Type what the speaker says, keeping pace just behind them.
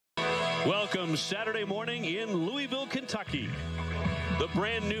Welcome Saturday morning in Louisville, Kentucky. The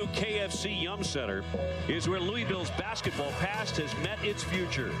brand new KFC Yum Center is where Louisville's basketball past has met its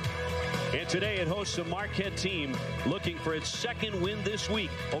future. And today it hosts a Marquette team looking for its second win this week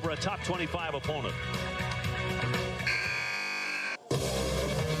over a top 25 opponent.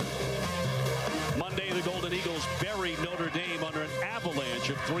 Monday, the Golden Eagles buried Notre Dame under an avalanche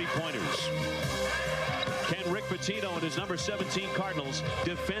of three-pointers. Can Rick Pitino and his number 17 Cardinals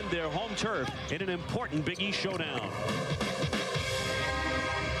defend their home turf in an important Big East showdown?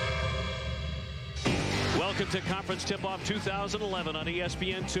 Welcome to Conference Tip-Off 2011 on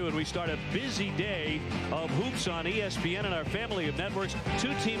ESPN2, and we start a busy day of hoops on ESPN and our family of networks.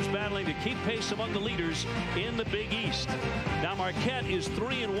 Two teams battling to keep pace among the leaders in the Big East. Now Marquette is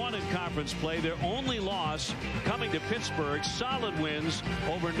 3-1 in conference play. Their only loss coming to Pittsburgh. Solid wins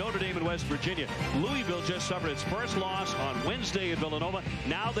over Notre Dame and West Virginia. Louisville just suffered its first loss on Wednesday at Villanova.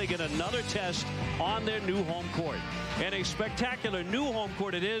 Now they get another test on their new home court. And a spectacular new home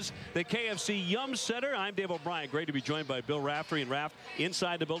court it is, the KFC Yum Center. I'm Dave O'Brien. Great to be joined by Bill Raftery and Raft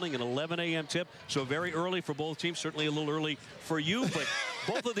inside the building, an 11 a.m. tip. So very early for both teams, certainly a little early for you, but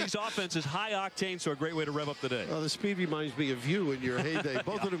both of these offenses high octane, so a great way to rev up the day. Well, the speed reminds me of you in your heyday.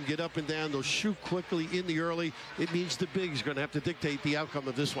 Both of them get up and down. They'll shoot quickly in the early. It means the big's going to have to dictate the outcome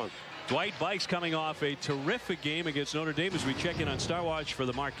of this one. Dwight Bikes coming off a terrific game against Notre Dame as we check in on Star Watch for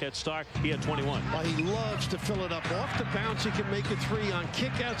the Marquette Star. He had 21. Well, he loves to fill it up. Off the bounce, he can make a three. On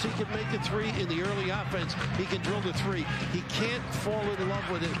kickouts, he can make a three. In the early offense, he can drill the three. He can't fall in love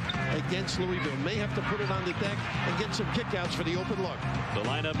with it against Louisville. May have to put it on the deck and get some kickouts for the open look. The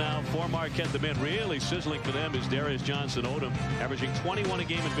lineup now for Marquette. The man really sizzling for them is Darius Johnson-Odom, averaging 21 a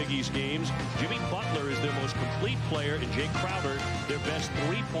game in Big East games. Jimmy Butler is their most complete player, and Jake Crowder, their best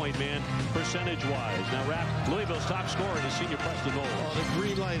three-point man percentage-wise. Now, Raph, Louisville's top scorer is senior Preston Knowles. Oh, the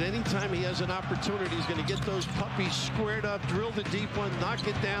green light. Anytime he has an opportunity, he's going to get those puppies squared up, drill the deep one, knock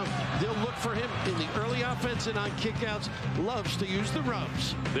it down. They'll look for him in the early offense and on kickouts. Loves to use the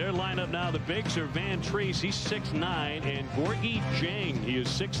rubs. Their lineup now, the bigs are Van Treese, he's 6'9", and Gorgie Jang, he is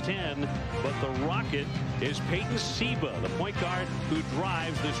 6'10", but the Rocket is Peyton Seba, the point guard who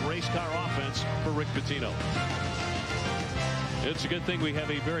drives this race car offense for Rick Pitino. It's a good thing we have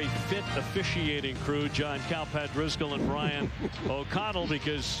a very fit officiating crew, John Calpat Driscoll and Brian O'Connell,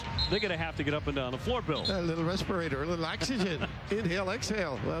 because they're going to have to get up and down the floor, Bill. A little respirator, a little oxygen. Inhale,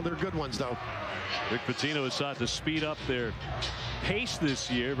 exhale. Well, they're good ones, though. Rick Pitino has sought to speed up their pace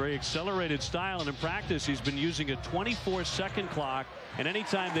this year, very accelerated style, and in practice he's been using a 24-second clock, and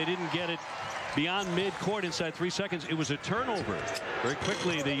anytime they didn't get it beyond mid-court inside 3 seconds, it was a turnover. Very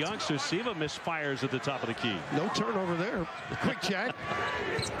quickly, the youngster Siva misfires at the top of the key. No turnover there. Quick check.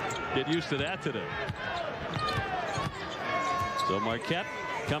 Get used to that today. So Marquette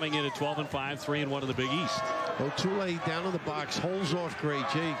coming in at 12-5, 3-1 in the Big East. O'Toole down in the box, holds off great.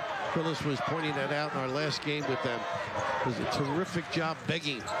 Jay Phyllis was pointing that out in our last game with them. It was a terrific job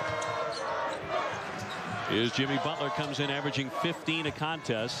begging. Here's Jimmy Butler, comes in averaging 15 a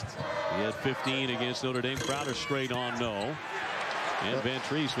contest. He had 15 against Notre Dame. Crowder straight on no. And Van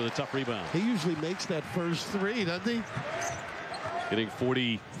Treese with a tough rebound. He usually makes that first three, doesn't he? Getting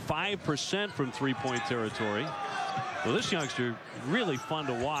 45% from three-point territory. Well, this youngster really fun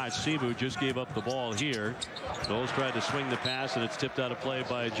to watch. Sibu just gave up the ball here. Knowles tried to swing the pass, and it's tipped out of play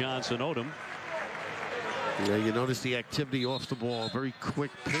by Johnson-Odom. Yeah, you notice the activity off the ball. Very quick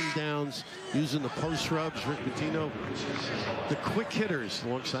pin downs, using the post rubs. Rick Pitino, the quick hitters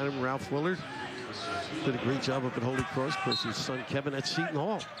alongside him, Ralph Willard. Did a great job up at Holy Cross. Of course, his son Kevin at Seton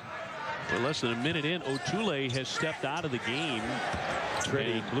Hall. We're less than a minute in. O'Toole has stepped out of the game.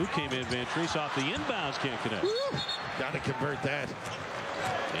 And Blue came in. Van Treese off the inbounds, can't connect. Got to convert that.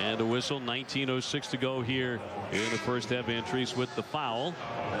 And a whistle. 19:06 to go here in the first half. Van Treese with the foul.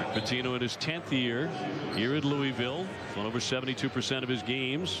 Pitino in his 10th year here at Louisville. Won over 72% of his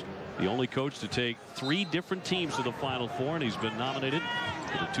games. The only coach to take 3 different teams to the Final Four, and he's been nominated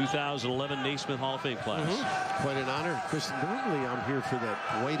for the 2011 Naismith Hall of Fame class. Quite an honor. Chris, normally I'm here for that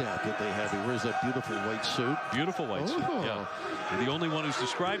whiteout that they have. He wears that beautiful white suit. Beautiful white suit, yeah. You're the only one who's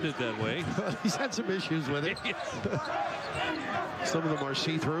described it that way. He's had some issues with it. Some of them are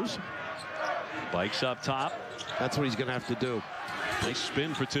see-throughs. Bikes up top. That's what he's going to have to do. Nice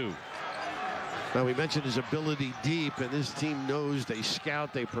spin for 2. Now, we mentioned his ability deep, and this team knows they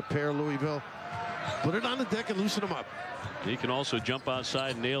scout, they prepare Louisville. Put it on the deck and loosen them up. He can also jump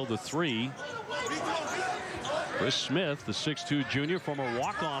outside and nail the 3. Chris Smith, the 6'2 junior, former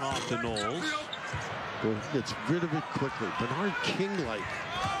walk-on off to Knowles. Gets rid of it quickly. Bernard King-like.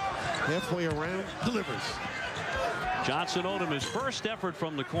 Halfway around, delivers. Johnson Odom, his first effort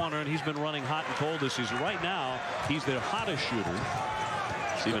from the corner, and he's been running hot and cold this season. Right now, he's their hottest shooter.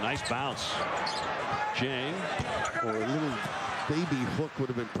 See a nice bounce. Jang. Or a little baby hook would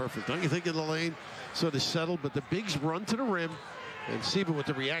have been perfect. Don't you think in the lane? Sort of settled, but the bigs run to the rim. And Siba with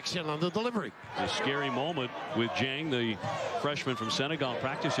the reaction on the delivery. A scary moment with Jang, the freshman from Senegal,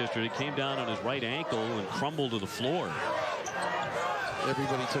 practice yesterday. Came down on his right ankle and crumbled to the floor.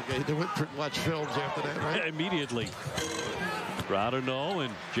 Everybody they went to watch films after that, right? Immediately. Crowder no,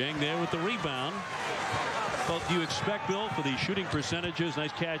 and Jang there with the rebound. Well, do you expect, Bill, for the shooting percentages,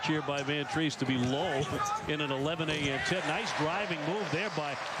 nice catch here by Van Treese, to be low in an 11 a.m. tip? Nice driving move there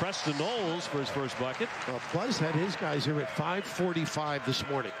by Preston Knowles for his first bucket. Well, Buzz had his guys here at 5:45 this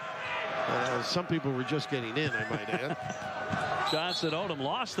morning. Some people were just getting in, I might add. Johnson Odom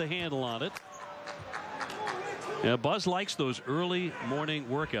lost the handle on it. Yeah, Buzz likes those early morning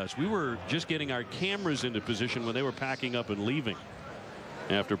workouts. We were just getting our cameras into position when they were packing up and leaving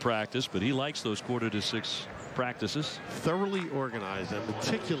after practice, but he likes those 5:45 practices. Thoroughly organized and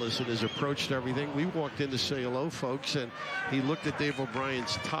meticulous in his approach to everything. We walked in to say hello, folks, and he looked at Dave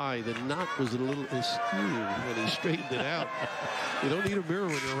O'Brien's tie. The knot was a little askew when he straightened it out. You don't need a mirror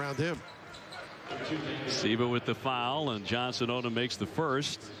when you're around him. Siba with the foul, and Johnson Odom makes the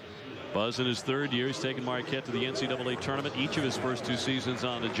first. Buzz in his third year. He's taken Marquette to the NCAA tournament each of his first 2 seasons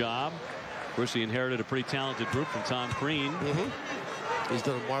on the job. Of course, he inherited a pretty talented group from Tom Crean. He's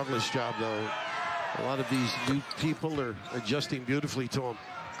done a marvelous job, though. A lot of these new people are adjusting beautifully to him.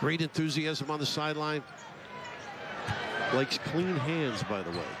 Great enthusiasm on the sideline. Likes clean hands, by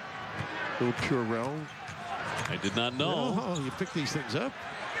the way. Little Purell. I did not know. Oh, you pick these things up.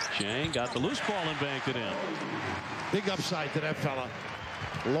 Jang got the loose ball and banked it in. Big upside to that fella.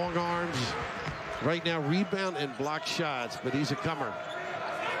 Long arms. Right now, rebound and block shots, but he's a comer.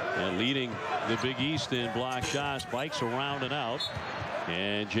 And leading the Big East in block shots, bikes around and out.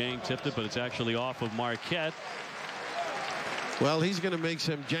 And Jang tipped it, but it's actually off of Marquette. Well, he's going to make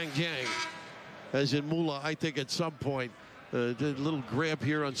some Jang, as in Mula, I think, at some point. Did a little grab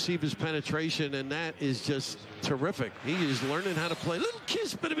here on Siba's penetration, and that is just terrific. He is learning how to play. Little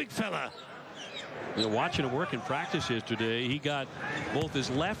kiss, but a big fella. You know, watching him work in practice yesterday, he got both his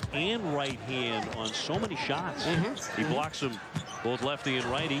left and right hand on so many shots. He blocks them both lefty and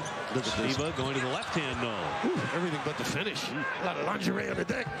righty. Siba going to the left hand, no. Ooh, everything but the finish. A lot of lingerie on the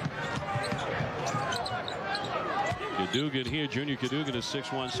deck. Cadogan here, Junior Cadogan, a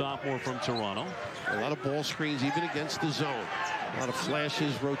 6'1" sophomore from Toronto. A lot of ball screens, even against the zone. A lot of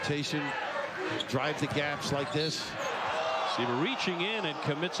flashes, rotation, drive the gaps like this. Siba reaching in and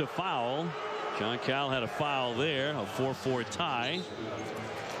commits a foul. John Cal had a foul there, a 4-4 tie.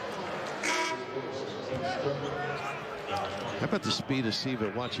 How about the speed of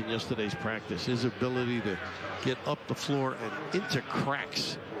Siba watching yesterday's practice? His ability to get up the floor and into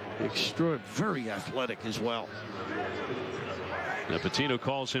cracks. Very athletic as well. Now Pitino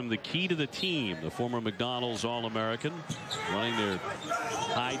calls him the key to the team. The former McDonald's All-American, running their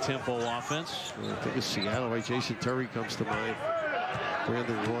high-tempo offense. I think it's Seattle, right? Jason Terry comes to mind.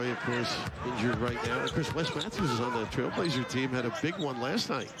 Brandon Roy, of course, injured right now. Of course, Wes Matthews is on the Trailblazer team. Had a big one last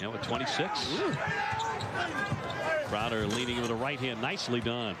night. Yeah, with 26. Crowder leaning with a right hand. Nicely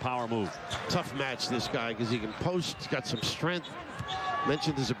done. Power move. Tough match, this guy, because he can post. He's got some strength.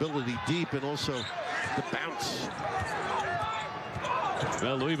 Mentioned his ability deep and also the bounce.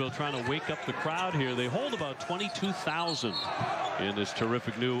 Well, Louisville trying to wake up the crowd here. They hold about 22,000 in this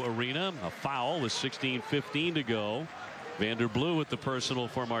terrific new arena. A foul with 16:15 to go. Vanderblue with the personal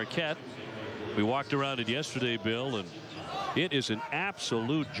for Marquette. We walked around it yesterday, Bill, and it is an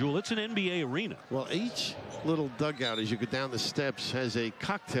absolute jewel. It's an NBA arena. Well, each little dugout as you go down the steps has a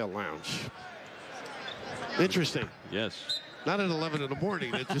cocktail lounge. Interesting. Yes. Not at 11 in the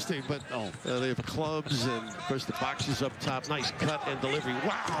morning, interesting, but they have clubs and, of course, the boxes up top. Nice cut and delivery.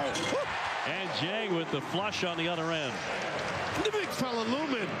 Wow. And Jang with the flush on the other end. The big fella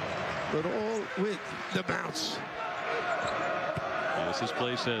looming, but all with the bounce. Yes, this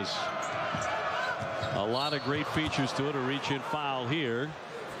place has a lot of great features to it. A reach-in foul here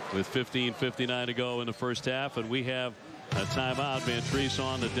with 15:59 to go in the first half, and we have a timeout. Van Treese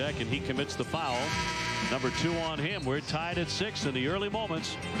on the deck, and he commits the foul. Number 2 on him. We're tied at 6 in the early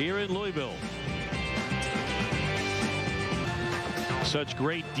moments here in Louisville. Such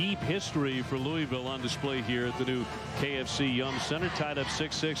great deep history for Louisville on display here at the new KFC Yum Center. Tied up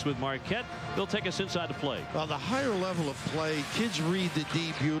 6-6 with Marquette. They'll take us inside to play. Well, the higher level of play, kids read the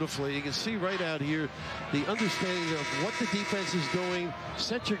D beautifully. You can see right out here the understanding of what the defense is doing.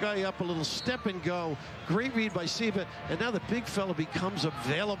 Set your guy up a little, step and go. Great read by Siba, and now the big fella becomes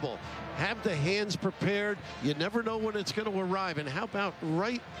available. have the hands prepared. You never know when it's going to arrive. And how about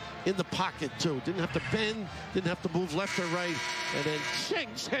right in the pocket, too? Didn't have to bend, didn't have to move left or right. And then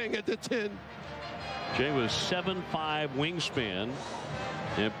shang at the 10. Jay was 7'5" wingspan.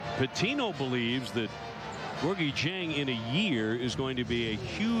 And Pitino believes that Gorgui Dieng in a year is going to be a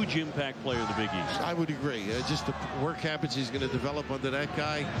huge impact player in the Big East. I would agree. Just the work habits he's going to develop under that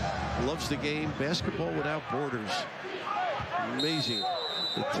guy. Loves the game. Basketball without borders. Amazing.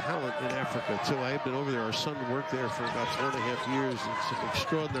 The talent in Africa, too. I have been over there. Our son worked there for about 4.5 years. It's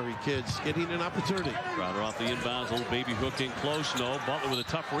extraordinary kids getting an opportunity. Crowder off the inbounds. Little baby hooked in close. No. Butler with a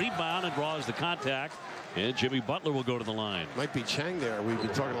tough rebound and draws the contact. And Jimmy Butler will go to the line. Might be Chang there. We've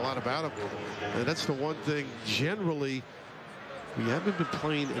been talking a lot about him. And that's the one thing, generally, we haven't been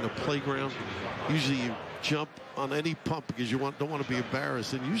playing in a playground. Usually you jump on any pump because you don't want to be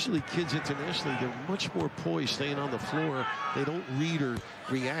embarrassed. And usually kids internationally, they're much more poised staying on the floor. They don't read or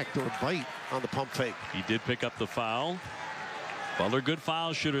react or bite on the pump fake. He did pick up the foul. Butler, good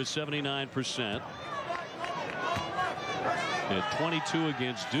foul shooter at 79%. He had 22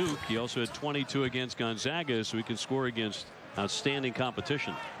 against Duke. He also had 22 against Gonzaga, so he can score against outstanding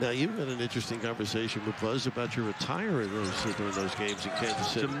competition. Now, you've had an interesting conversation with Buzz about your retiring during those games in Kansas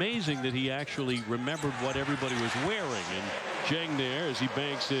City. It's amazing that he actually remembered what everybody was wearing. And Dieng there, as he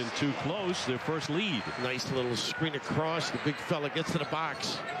banks in too close, their first lead. Nice little screen across. The big fella gets to the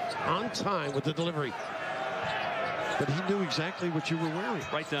box on time with the delivery. But he knew exactly what you were wearing.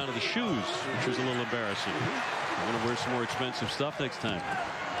 Right down to the shoes, which was a little embarrassing. I'm going to wear some more expensive stuff next time.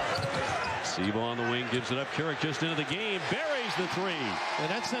 Sebo on the wing gives it up. Keurig just into the game. Buries the three. And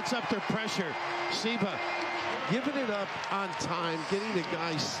that sets up their pressure. Seba giving it up on time. Getting the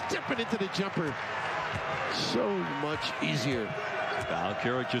guy stepping into the jumper. So much easier. Val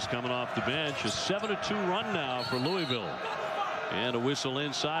Keurig just coming off the bench. A 7-2 run now for Louisville. And a whistle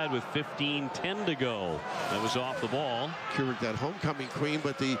inside with 15:10 to go. That was off the ball. Keurig, that homecoming queen,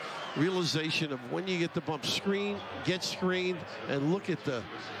 but the realization of when you get the bump screen, get screened, and look at the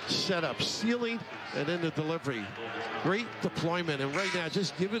setup, ceiling, and then the delivery. Great deployment. And right now,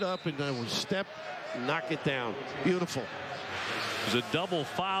 just give it up and step, knock it down. Beautiful. There's a double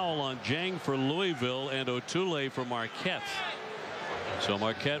foul on Dieng for Louisville and Otule for Marquette. So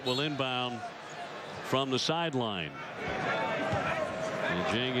Marquette will inbound from the sideline. And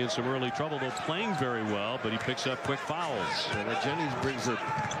Dieng in some early trouble, though playing very well, but he picks up quick fouls. And Jennings brings a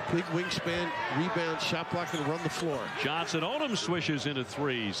big wingspan, rebound, shot block, and run the floor. Johnson Odom swishes into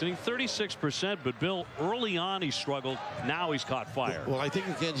threes, hitting 36%, but Bill, early on he struggled. Now he's caught fire. Well, I think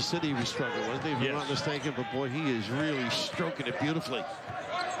in Kansas City he was struggling, wasn't he? If I'm not mistaken, but boy, he is really stroking it beautifully.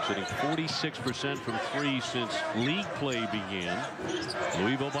 Hitting 46% from three since league play began.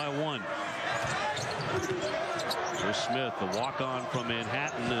 Louisville by 1. Chris Smith, the walk-on from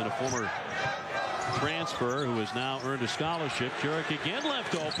Manhattan and a former transfer who has now earned a scholarship. Keurig again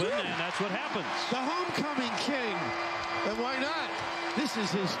left open, and that's what happens. The homecoming king. And why not? This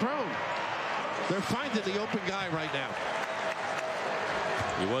is his throne. They're finding the open guy right now.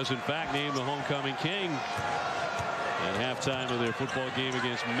 He was, in fact, named the homecoming king at halftime of their football game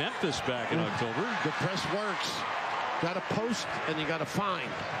against Memphis back in October. The press works. Got to post, and you got to find.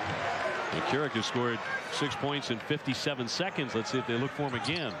 And Keurig has scored 6 points in 57 seconds. Let's see if they look for him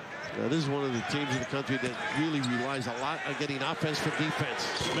again. Now, this is one of the teams in the country that really relies a lot on getting offense from defense.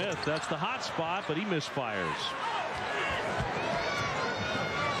 Smith, that's the hot spot, but he misfires.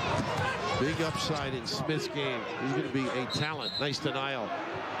 Big upside in Smith's game. He's going to be a talent. Nice denial.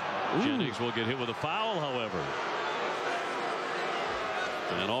 Jennings will get hit with a foul, however.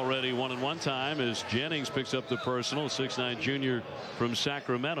 And already 1-and-1 time as Jennings picks up the personal. 6'9" junior from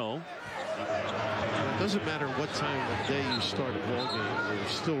Sacramento. It doesn't matter what time of day you start a ball game.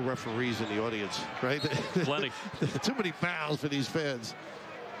 There's still referees in the audience, right? Plenty. Too many fouls for these fans.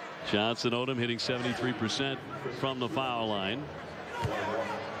 Johnson Odom hitting 73% from the foul line.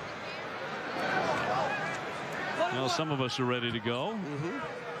 Well, some of us are ready to go.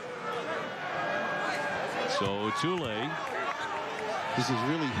 So Otule. This has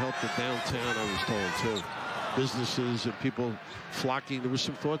really helped the downtown, I was told, too. Businesses and people flocking. There was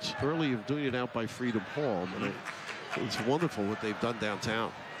some thoughts early of doing it out by Freedom Hall. And it's wonderful what they've done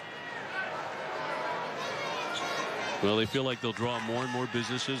downtown. Well, they feel like they'll draw more and more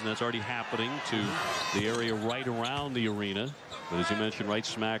businesses, and that's already happening to the area right around the arena. But as you mentioned, right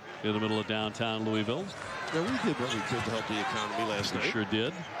smack in the middle of downtown Louisville. Yeah, we did what we could to help the economy last night. Sure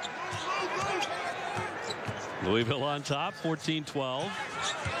did. Louisville on top, 14-12.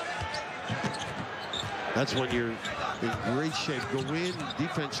 That's when you're in great shape. Go in,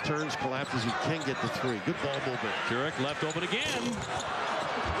 defense turns, collapses. You can get the three. Good ball movement. Keurig left open again.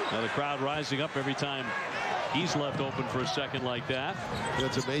 Now the crowd rising up every time he's left open for a second like that.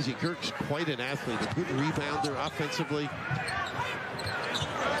 That's amazing. Kirk's quite an athlete, a good rebounder offensively.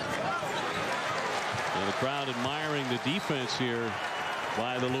 And the crowd admiring the defense here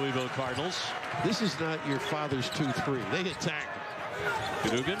by the Louisville Cardinals. This is not your father's 2-3. They attack.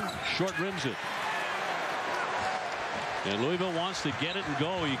 Cadogan short rims it. And Louisville wants to get it and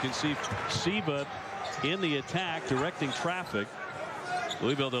go. You can see Seba in the attack directing traffic.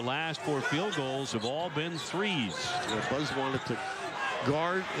 Louisville, their last 4 field goals have all been threes. Yeah, Buzz wanted to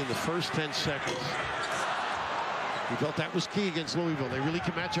guard in the first 10 seconds. He felt that was key against Louisville. They really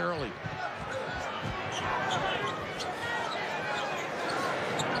can match early.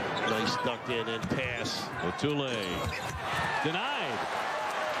 Nice duck in and pass. Otule denied.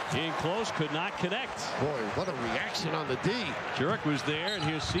 In close, could not connect. Boy, what a reaction on the D. Jurek was there, and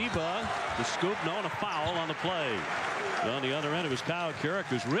here's Seba. The scoop, no, and a foul on the play. On the other end, it was Kyle Jurek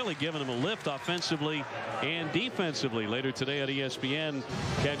who's really giving him a lift offensively and defensively. Later today at ESPN,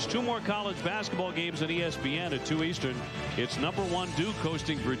 catch 2 more college basketball games at ESPN at 2 Eastern. It's #1 Duke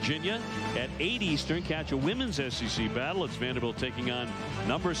hosting Virginia. At 8 Eastern, catch a women's SEC battle. It's Vanderbilt taking on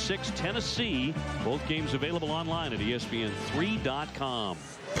 #6 Tennessee. Both games available online at ESPN3.com.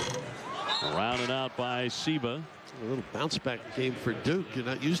 Rounded out by Seba. A little bounce back game for Duke. You're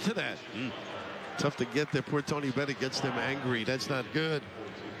not used to that. Tough to get there. Poor Tony Bennett gets them angry. That's not good.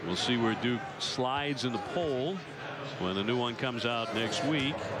 We'll see where Duke slides in the poll when the new one comes out next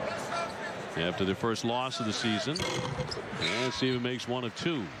week after their first loss of the season. And see if it makes 1 of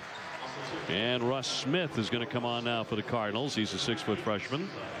 2. And Russ Smith is going to come on now for the Cardinals. He's a 6-foot freshman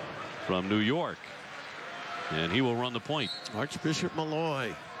from New York. And he will run the point. Archbishop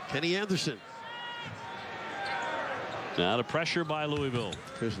Malloy. Kenny Anderson. Now the pressure by Louisville.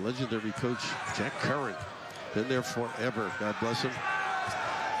 There's legendary coach Jack Curran. Been there forever. God bless him.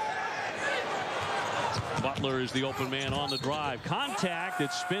 Butler is the open man on the drive. Contact.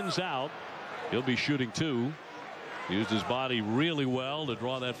 It spins out. He'll be shooting 2. Used his body really well to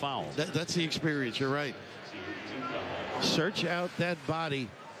draw that foul. That's the experience. You're right. Search out that body.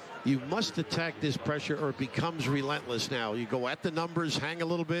 You must attack this pressure or it becomes relentless now. You go at the numbers, hang a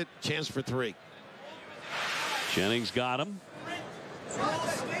little bit, chance for 3. Jennings got him.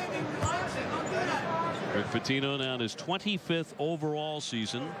 Rick Pitino now in his 25th overall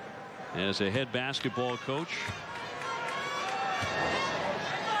season as a head basketball coach.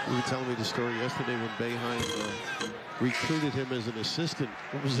 You were telling me the story yesterday when Boeheim recruited him as an assistant.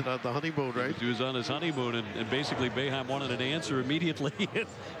 What was it, on the honeymoon, right? He was on his honeymoon, and basically Boeheim wanted an answer immediately. You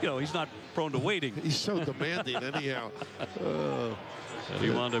know, he's not prone to waiting. He's so demanding anyhow. And he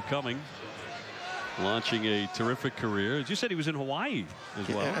wound up coming. Launching a terrific career. As you said, he was in Hawaii as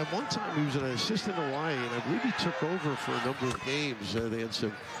well. Yeah, at one time he was an assistant in Hawaii, and I believe he took over for a number of games. They had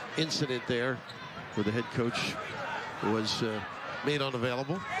some incident there where the head coach was made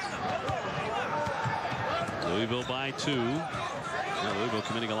unavailable. Louisville by 2. Well, Louisville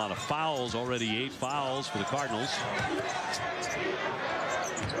committing a lot of fouls already. 8 fouls for the Cardinals.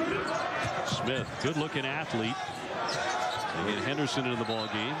 Smith, good-looking athlete. And Henderson into the ball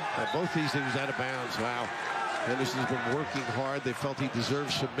game. Both these things out of bounds. Wow. Henderson's been working hard. They felt he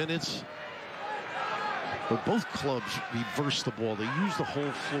deserved some minutes. But both clubs reverse the ball. They use the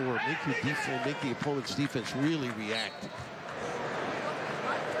whole floor, make your defense, make the opponent's defense really react.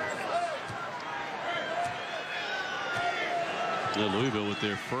 Yeah, Louisville with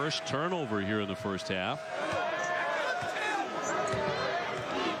their first turnover here in the first half.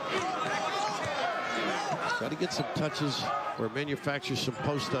 Got to get some touches or manufacture some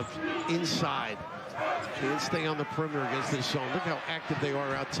post-ups inside. Can't stay on the perimeter against this zone. Look how active they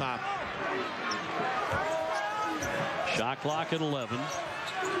are out top. Shot clock at 11.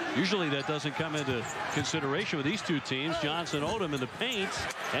 Usually that doesn't come into consideration with these two teams. Johnson Odom in the paint,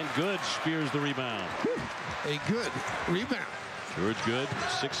 and Good spears the rebound. A good rebound. George Good,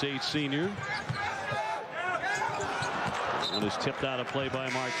 6'8" senior. One is tipped out of play by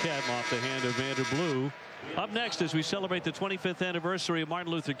Marquette off the hand of Vanderblue. Up next, as we celebrate the 25th anniversary of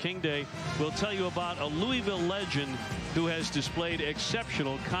Martin Luther King Day, we'll tell you about a Louisville legend who has displayed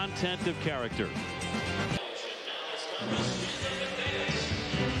exceptional content of character.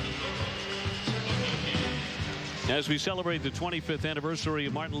 As we celebrate the 25th anniversary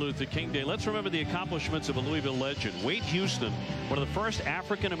of Martin Luther King Day, let's remember the accomplishments of a Louisville legend. Wade Houston, one of the first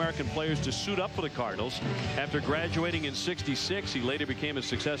African-American players to suit up for the Cardinals. After graduating in '66, he later became a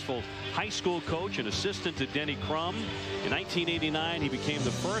successful high school coach and assistant to Denny Crum. In 1989, he became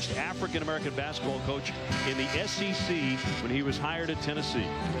the first African-American basketball coach in the SEC when he was hired at Tennessee.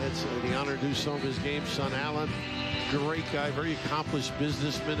 That's the honor to do some of his games. Son Allen great guy, very accomplished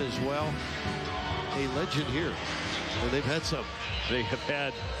businessman as well. A legend here. And they've had some. They have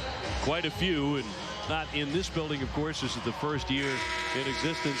had quite a few, and not in this building, of course. This is the first year in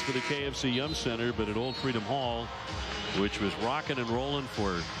existence for the KFC Yum Center, but at Old Freedom Hall, which was rocking and rolling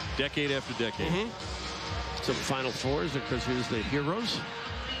for decade after decade. Some Final Fours, because here's the Heroes.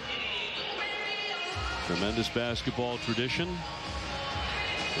 Tremendous basketball tradition.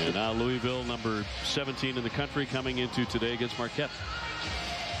 And now Louisville, number 17 in the country, coming into today against Marquette.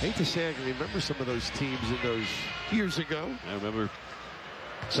 Hate to say I can remember some of those teams in those years ago. I remember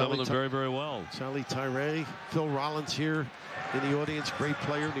some of them very, very well. Sally Tyree, Phil Rollins here in the audience, great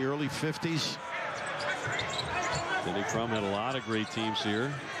player in the early 50s. Denny Crum had a lot of great teams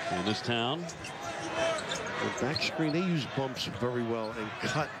here in this town. The back screen, they use bumps very well and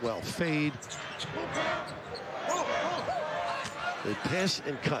cut well. Fade. They pass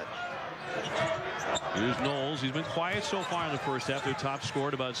and cut. Here's Knowles. He's been quiet so far in the first half. Their top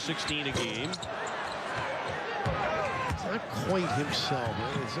scored about 16 a game. It's not quite himself.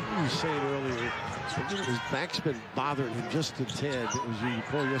 As I was saying earlier, his back's been bothering him just a tad. It was, you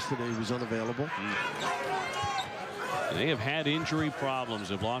recall yesterday he was unavailable. They have had injury problems.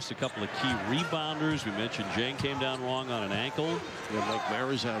 They've lost a couple of key rebounders. We mentioned Jane came down wrong on an ankle. Yeah, Mike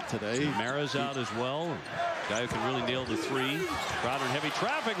Mara's out today. Mara's out as well. Guy who can really nail the three. Crowder in heavy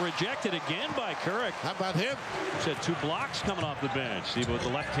traffic, rejected again by Couric. How about him? He's had 2 blocks coming off the bench. See, but with the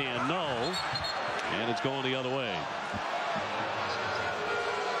left hand, no. And it's going the other way.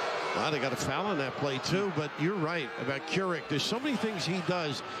 Well, they got a foul on that play too, but you're right about Couric. There's so many things he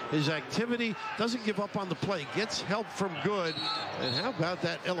does. His activity, doesn't give up on the play, gets help from good. And how about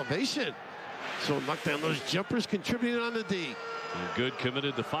that elevation? So knock down those jumpers, contributing on the D. And Good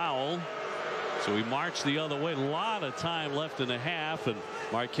committed the foul. So he marched the other way. A lot of time left in the half, and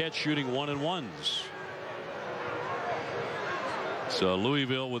Marquette shooting 1-and-1s. So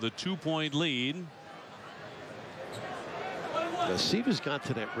Louisville with a 2-point lead. Siva's got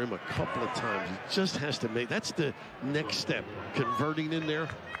to that rim a couple of times. He just has to make, that's the next step, converting in there.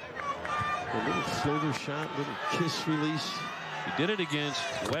 A little floater shot, little kiss release. He did it against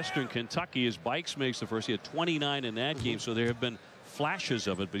Western Kentucky. His Bikes makes the first. He had 29 in that game, so there have been flashes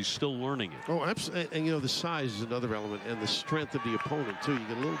of it, but he's still learning it. Oh, absolutely. And you know, the size is another element, and the strength of the opponent too. You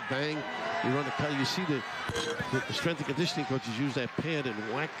get a little bang, you run a cut. You see the strength and conditioning coaches use that pad and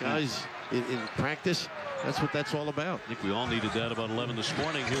whack guys in practice. That's what that's all about. I think we all needed that about 11 this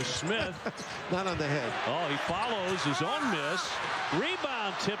morning. Here's Smith. Not on the head. Oh, he follows his own miss.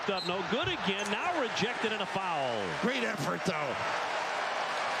 Rebound tipped up, no good again. Now rejected and a foul. Great effort though.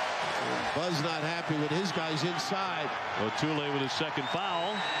 Buzz not happy with his guys inside. O'Toole with his second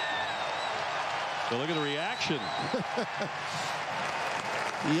foul. So look at the reaction.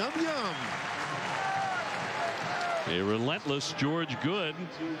 Yum yum. A relentless George Good,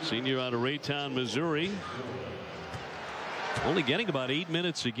 senior out of Raytown, Missouri. Only getting about 8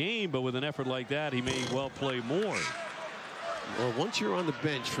 minutes a game, but with an effort like that, he may well play more. Well, once you're on the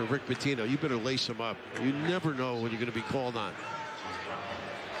bench for Rick Pitino, you better lace him up. You never know when you're going to be called on.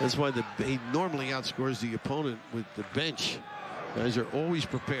 That's why he normally outscores the opponent with the bench. Guys are always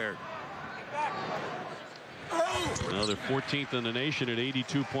prepared. Now they're 14th in the nation at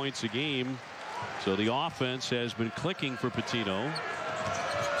 82 points a game. So the offense has been clicking for Pitino.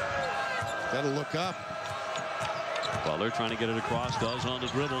 Got to look up. Well, they're trying to get it across. Does on the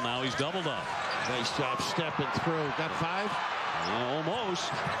dribble. Now he's doubled up. Nice job stepping through. Got 5?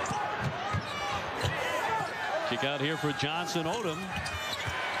 Almost. Kick out here for Johnson Odom.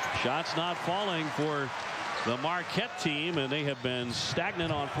 Shots not falling for the Marquette team, and they have been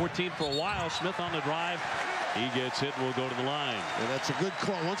stagnant on 14 for a while. Smith on the drive. He gets hit and will go to the line. And that's a good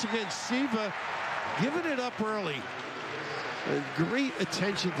call. Once again, Siva giving it up early. And great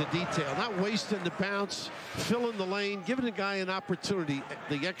attention to detail. Not wasting the bounce, filling the lane, giving the guy an opportunity.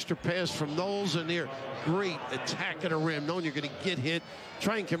 The extra pass from Knowles in there. Great attack at the rim, knowing you're going to get hit.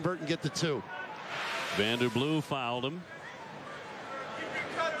 Try and convert and get the 2. Vanderblue fouled him.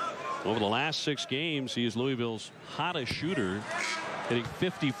 Over the last 6 games, he is Louisville's hottest shooter, hitting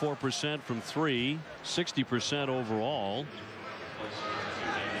 54% from 3, 60% overall.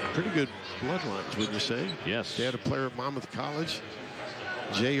 Pretty good bloodlines, wouldn't you say? Yes. They had a player at Monmouth College,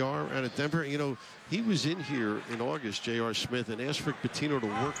 JR out of Denver. You know, he was in here in August, J.R. Smith, and asked Rick Pitino to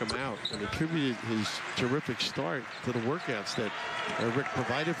work him out and attributed his terrific start to the workouts that Rick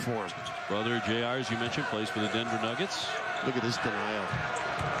provided for him. Brother J.R., as you mentioned, plays for the Denver Nuggets. Look at this denial.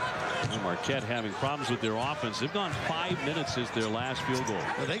 And Marquette having problems with their offense. They've gone 5 minutes since their last field goal.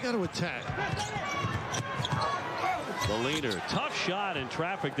 Well, they got to attack. The leader. Tough shot in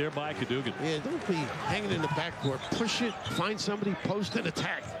traffic there by Cadogan. Yeah, don't be hanging in the backcourt. Push it, find somebody, post and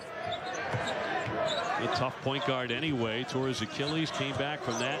attack. A tough point guard anyway. Tore his Achilles, came back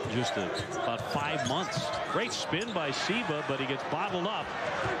from that in just about 5 months. Great spin by Seba, but he gets bottled up.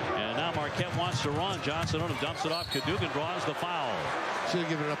 And now Marquette wants to run. Johnson on him, dumps it off. Cadogan draws the foul. Should have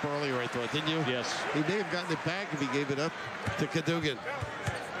given it up earlier, I thought, didn't you? Yes. He may have gotten it back if he gave it up to Cadogan.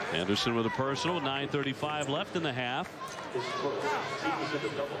 Anderson with a personal. 9:35 left in the half.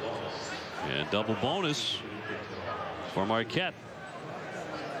 And double bonus for Marquette.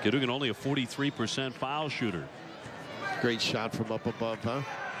 Cadogan only a 43% foul shooter. Great shot from up above, huh?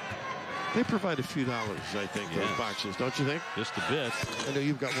 They provide a few dollars, I think, those boxes, don't you think? Just a bit. I know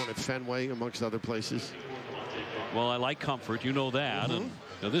you've got one at Fenway, amongst other places. Well, I like comfort. You know that. And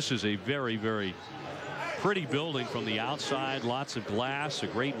now this is a very, very pretty building from the outside. Lots of glass, a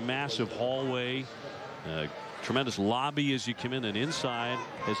great massive hallway, tremendous lobby as you come in, and inside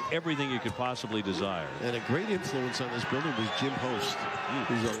has everything you could possibly desire. And a great influence on this building was Jim Host,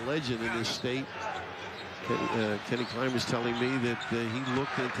 who's a legend in this state. Kenny Klein was telling me that he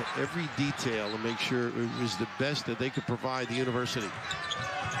looked into every detail to make sure it was the best that they could provide the university.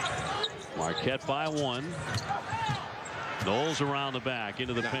 Marquette by 1. Knowles around the back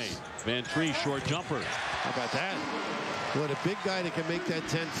into the paint. Van Tree, short jumper. How about that? What a big guy that can make that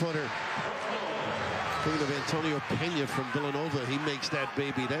 10-footer. Thinking of Antonio Pena from Villanova, he makes that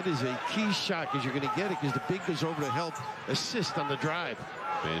baby. That is a key shot because you're going to get it because the big goes over to help assist on the drive.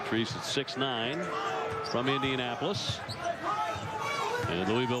 Van Treese at 6'9" from Indianapolis. And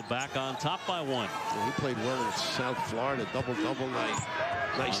Louisville back on top by 1. Well, he played well in South Florida, double-double night.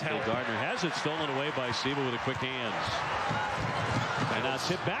 Nice help. Gardner has it stolen away by Seba with a quick hands. And now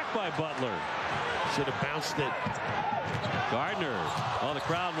tipped back by Butler. Should have bounced it. Gardner. Oh, the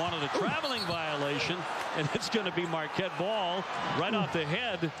crowd wanted a traveling violation, and it's going to be Marquette ball right off the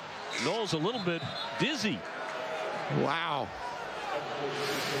head. Knowles a little bit dizzy. Wow.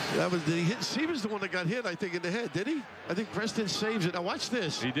 That was, did he hit? Seba's the one that got hit, I think, in the head, did he? I think Preston saves it. Now watch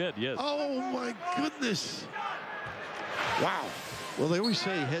this. He did, yes. Oh my goodness. Wow. Well, they always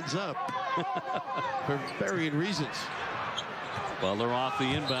say heads up for varying reasons. Butler off the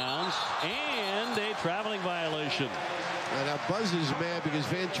inbounds, and a traveling violation. And now Buzz is mad because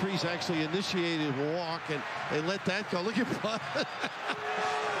Van Treese actually initiated a walk, and they let that go. Look at Buzz.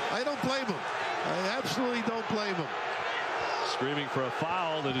 I don't blame him. I absolutely don't blame him. Screaming for a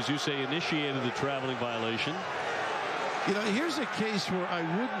foul that, as you say, initiated the traveling violation. You know, here's a case where I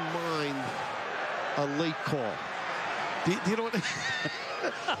wouldn't mind a late call. Do you know what?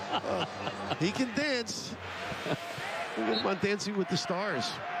 He can dance. We'll get him on Dancing with the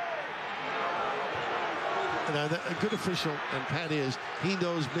Stars. And a good official, and Pat is, he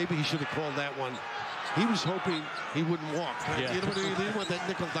knows maybe he should have called that one. He was hoping he wouldn't walk. Yeah. You know what I mean? He didn't want that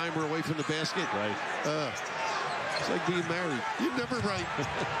nickel dimer away from the basket. Right. It's like being married. You're never right.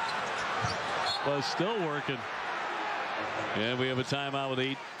 Well, still working. And we have a timeout with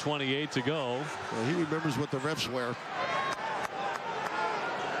 8:28 to go. Well, he remembers what the refs wear.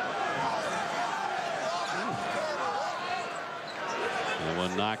 And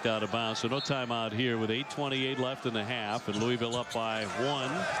one knocked out of bounds, so no timeout here with 8:28 left in the half, and Louisville up by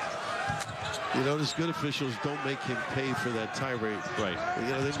 1. You notice good officials don't make him pay for that tirade. Right. You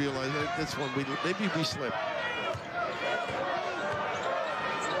know, they realize that's one maybe we slip.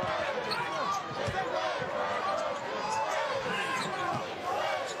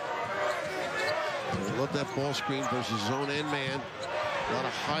 I love that ball screen versus zone and man. A lot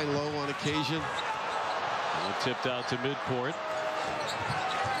of high-low on occasion. And tipped out to midcourt.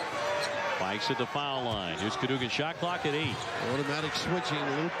 Spikes at the foul line. Here's Cadogan. Shot clock at 8. Automatic switching. A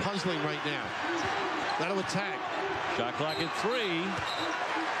little puzzling right now. Got to attack. Shot clock at 3.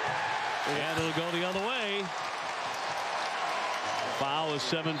 And it'll go the other way. Foul is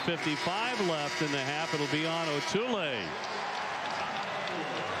 7:55 left in the half. It'll be on Otule.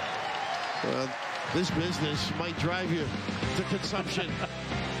 Well, this business might drive you to consumption.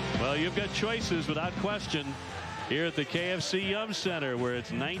 Well, you've got choices without question here at the KFC Yum Center, where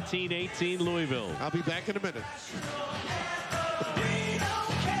it's 19-18 Louisville. I'll be back in a minute.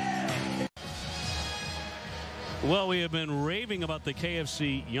 Well, we have been raving about the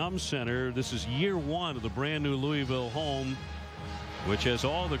KFC Yum Center. This is year 1 of the brand new Louisville home, which has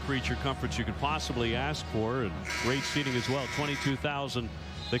all the creature comforts you could possibly ask for, and great seating as well. 22,000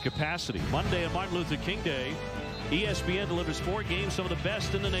 the capacity. Monday and Martin Luther King Day, ESPN delivers 4 games, some of the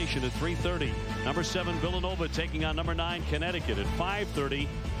best in the nation at 3:30. Number 7 Villanova taking on number 9 Connecticut. At 5:30,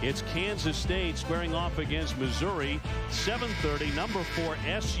 it's Kansas State squaring off against Missouri. 7:30, number 4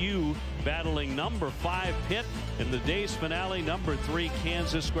 SU battling number 5 Pitt. In the day's finale, number 3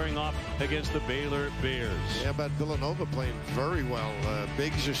 Kansas squaring off against the Baylor Bears. Yeah, about Villanova playing very well.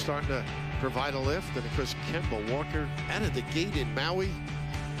 Bigs are starting to provide a lift, and of course Kemba Walker out of the gate in Maui.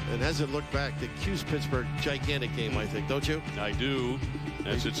 And as it looked back, the Cuse-Pittsburgh gigantic game, I think, don't you? I do.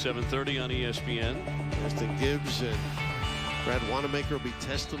 That's at 7:30 on ESPN. Austin Gibbs and Brad Wanamaker will be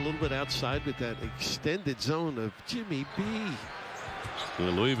tested a little bit outside with that extended zone of Jimmy B.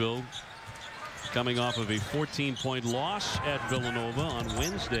 Louisville coming off of a 14-point loss at Villanova on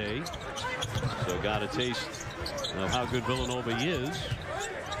Wednesday. So got a taste of how good Villanova is.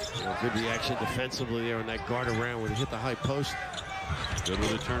 Good reaction defensively there on that guard around when he hit the high post. Good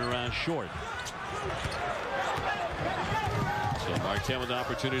with a turnaround short. So Marquette with the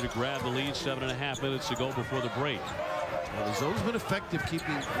opportunity to grab the lead. 7.5 minutes to go before the break. Well, the zone's been effective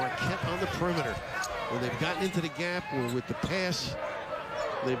keeping Marquette on the perimeter. When they've gotten into the gap or with the pass,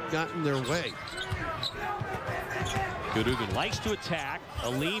 they've gotten their way. Goodugin likes to attack. A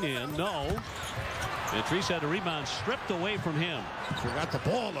lean in. No. And Treese had a rebound stripped away from him. Forgot the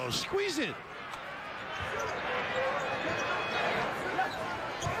ball, though. Squeeze it.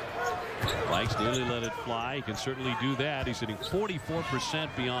 Likes nearly let it fly. He can certainly do that. He's hitting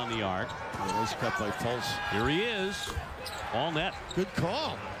 44% beyond the arc. Nice cut by Fultz. Here he is. All net. Good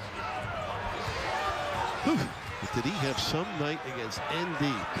call. Whew. But did he have some night against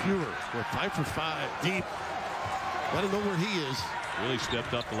ND? Pure. We're 5 for 5 deep. Got to know where he is. Really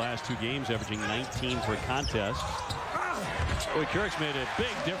stepped up the last 2 games, averaging 19 per contest. Boy, Kurik's made a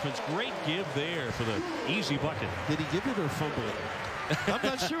big difference. Great give there for the easy bucket. Did he give it or fumble it? I'm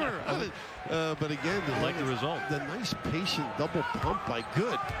not sure. But again, like the result. The nice patient double pump by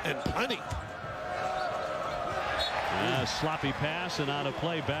Good and plenty. Sloppy pass and out of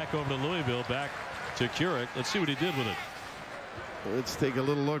play back over to Louisville. Back to Kurik. Let's see what he did with it. Let's take a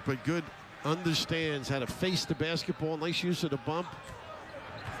little look. But Good understands how to face the basketball. Nice use of the bump.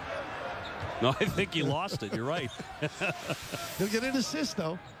 No, I think he lost it. You're right. He'll get an assist,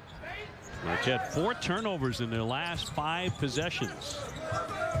 though. Marquette 4 turnovers in their last 5 possessions.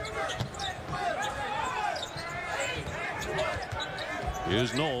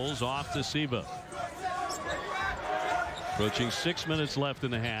 Here's Knowles off to Seba. Approaching 6 minutes left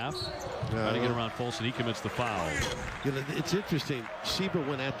in the half. Trying to get around Folson. He commits the foul. You know, it's interesting. Seba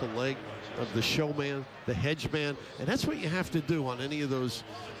went at the leg of the showman, the hedge man, and that's what you have to do on any of those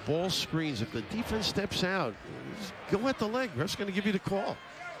ball screens. If the defense steps out, just go at the leg. Ref's going to give you the call.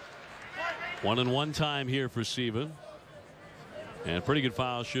 1-and-1 time here for Seba. And pretty good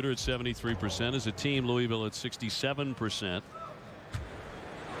foul shooter at 73%. As a team, Louisville at 67%.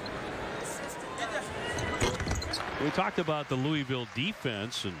 We talked about the Louisville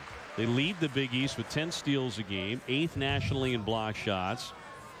defense, and they lead the Big East with 10 steals a game, 8th nationally in block shots,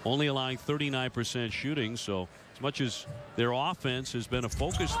 only allowing 39% shooting. So as much as their offense has been a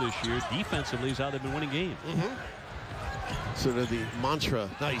focus this year, defensively is how they've been winning games. So the mantra,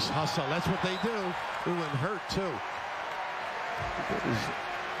 nice hustle. That's what they do. Ooh, and hurt too. It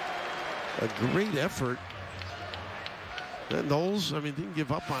was a great effort. And Knowles, I mean, didn't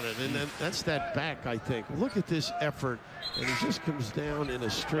give up on it. And then that's that back, I think. Look at this effort. And he just comes down in a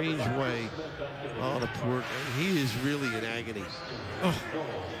strange way. Oh, the poor, and he is really in agony. Oh.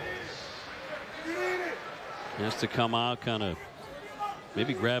 He has to come out kind of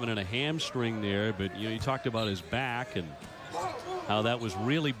maybe grabbing at a hamstring there. But, you know, you talked about his back and how that was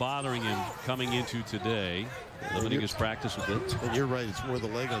really bothering him coming into today, limiting his practice a bit. And you're right. It's more the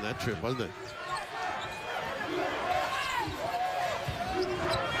leg on that trip, wasn't it?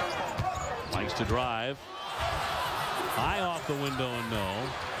 Likes to drive. High off the window and no.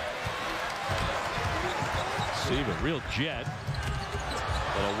 Seba, real jet.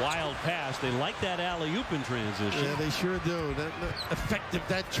 But a wild pass. They like that alley-oop in transition. Yeah, they sure do. That effective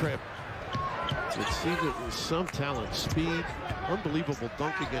that trip. But Seba with some talent, speed, unbelievable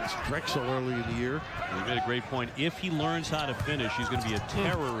dunk against Drexel early in the year. He made a great point. If he learns how to finish, he's going to be a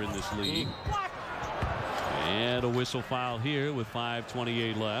terror in this league. And a whistle foul here with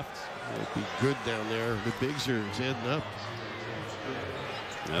 5:28 left. It'd be good down there. The bigs are heading up.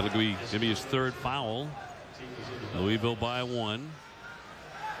 That'll be maybe his 3rd foul. Louisville by 1.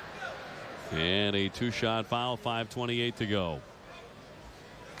 And a 2-shot foul. 5:28 to go.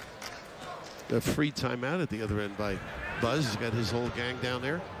 A free timeout at the other end by Buzz. He's got his whole gang down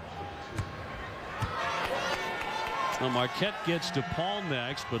there. Well, Marquette gets to Paul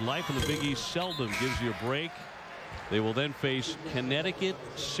next, but life in the Big East seldom gives you a break. They will then face Connecticut,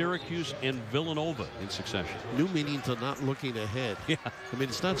 Syracuse, and Villanova in succession. New meaning to not looking ahead. Yeah. I mean,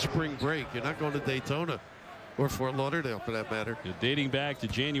 it's not spring break. You're not going to Daytona or Fort Lauderdale for that matter. Dating back to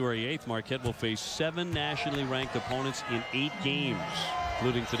January 8th, Marquette will face 7 nationally ranked opponents in 8 games,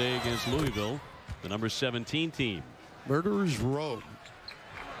 including today against Louisville, the number 17 team. Murderers Row.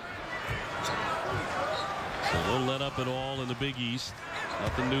 So no let up at all in the Big East.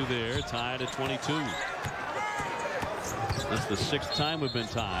 Nothing new there. Tied at 22. That's the 6th time we've been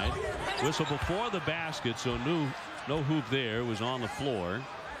tied. Whistle before the basket, so no hoop there. Was on the floor.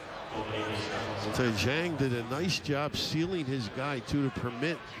 So Zhang did a nice job sealing his guy to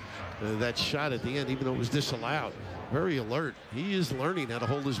permit that shot at the end, even though it was disallowed. Very alert. He is learning how to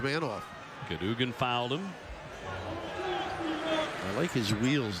hold his man off. Cadogan fouled him. I like his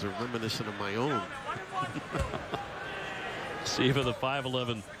wheels. They're reminiscent of my own. See for the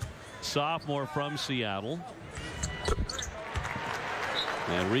 5'11" sophomore from Seattle.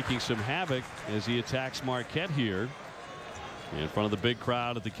 And wreaking some havoc as he attacks Marquette here in front of the big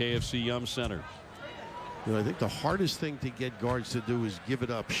crowd at the KFC Yum Center. You know, I think the hardest thing to get guards to do is give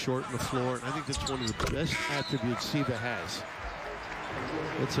it up, shorten the floor. And I think that's one of the best attributes Siva has.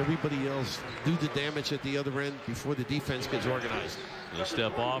 Lets everybody else do the damage at the other end before the defense gets organized. He'll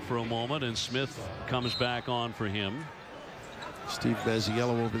step off for a moment, and Smith comes back on for him. Steve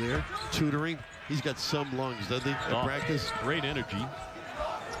Mazziello over there tutoring. He's got some lungs, doesn't he, at practice? Great energy.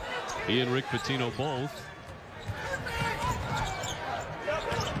 He and Rick Pitino both.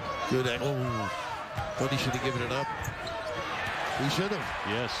 Good. Thought he should have given it up. He should have.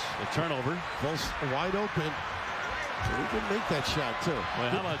 Yes, a turnover. Both wide open. He can make that shot, too. Well,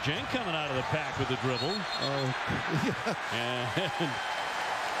 how about Jang coming out of the pack with the dribble? Oh, yeah.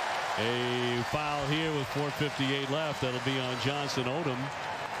 And a foul here with 4:58 left. That'll be on Johnson Odom.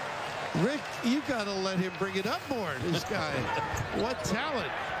 Rick, you got to let him bring it up more, this guy. What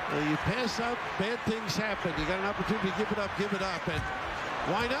talent. You pass up, bad things happen. You got an opportunity to give it up, and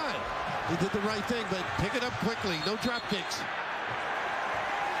why not? He did the right thing, but pick it up quickly. No drop kicks.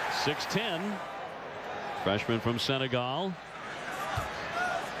 6'10", freshman from Senegal.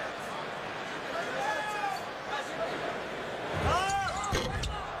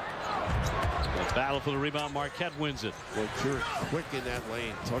 The battle for the rebound. Marquette wins it. Well, Curry quick in that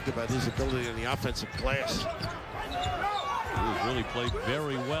lane. Talked about his ability on the offensive glass. He's really played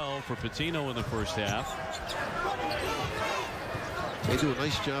very well for Pitino in the first half. They do a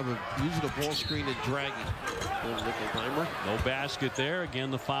nice job of using the ball screen and dragging. No basket there.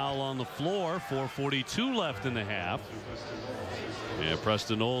 Again, the foul on the floor. 4:42 left in the half. And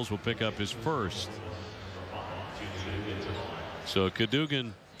Preston Knowles will pick up his first. So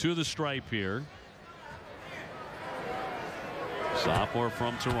Cadogan to the stripe here. Sophomore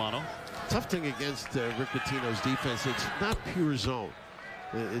from Toronto. Tough thing against Rick Pitino's defense, it's not pure zone.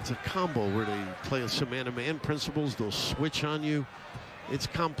 It's a combo where they play some man-to-man principles. They'll switch on you. It's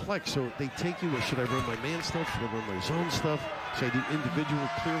complex, so they take you. Should I run my man stuff? Should I run my zone stuff? Should I do individual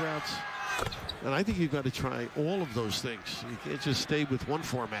clear routes? And I think you've got to try all of those things. You can't just stay with one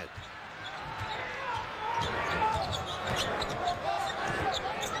format.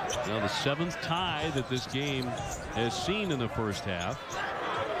 Now the 7th tie that this game has seen in the first half.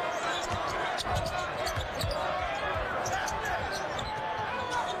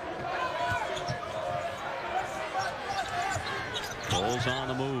 Knowles on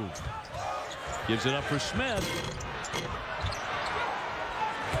the move. Gives it up for Smith.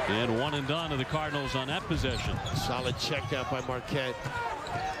 And one and done to the Cardinals on that possession. Solid check out by Marquette.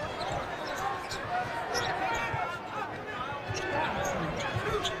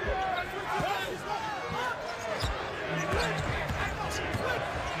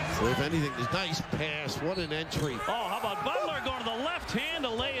 So if anything, this nice pass. What an entry. Oh, how about Butler going to the left hand to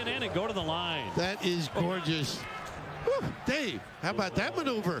lay it in and go to the line. That is gorgeous. Whew, Dave, how about that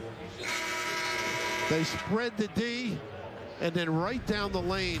maneuver? They spread the D and then right down the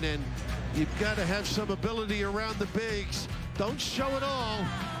lane, and you've got to have some ability around the bigs. Don't show it all.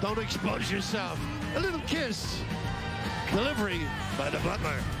 Don't expose yourself. A little kiss. Delivery by the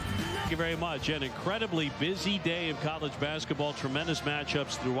Butler. Thank you very much. An incredibly busy day of college basketball. Tremendous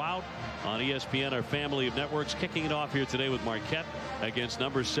matchups throughout on ESPN, our family of networks. Kicking it off here today with Marquette against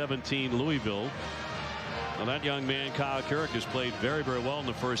number 17 Louisville. Well, that young man, Kyle Kirk, has played very, very well in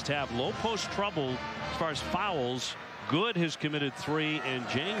the first half. Low post trouble as far as fouls. Good has committed 3, and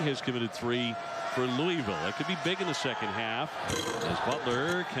Jang has committed 3 for Louisville. That could be big in the second half as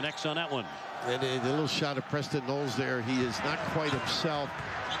Butler connects on that one. And a little shot of Preston Knowles there. He is not quite himself.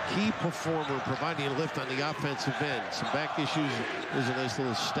 Key performer, providing a lift on the offensive end. Some back issues. There's a nice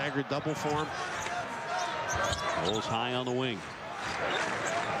little staggered double for him. Rolls high on the wing.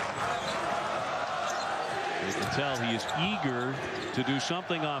 You can tell he is eager to do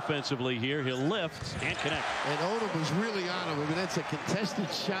something offensively here. He'll lift and connect. And Odom was really on him. I mean, that's a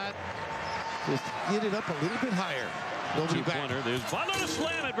contested shot. Just get it up a little bit higher. Nobody back. There's Butler to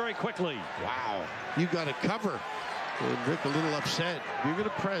slam it very quickly. Wow. You got to cover. And Rick a little upset. You're going to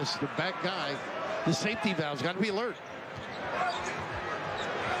press the back guy. The safety valve's got to be alert.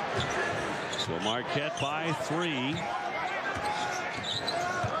 So Marquette by 3.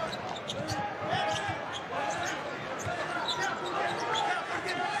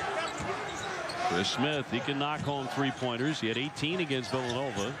 Chris Smith, he can knock home 3-pointers. He had 18 against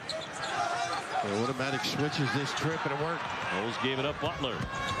Villanova. Well, automatic switches this trip, and it worked. Bulls gave it up Butler.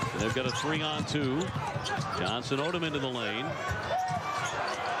 And they've got a 3-on-2. Johnson Odom into the lane.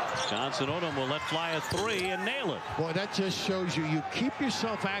 Johnson Odom will let fly a 3 and nail it. Boy, that just shows you keep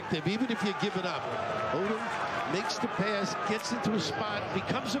yourself active even if you give it up. Odom makes the pass, gets into a spot,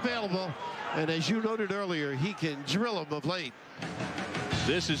 becomes available, and as you noted earlier, he can drill him of late.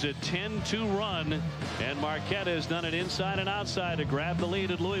 This is a 10-2 run, and Marquette has done it inside and outside to grab the lead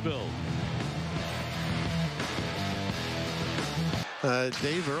at Louisville.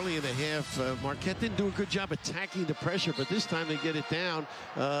 Dave, early in the half, Marquette didn't do a good job attacking the pressure, but this time they get it down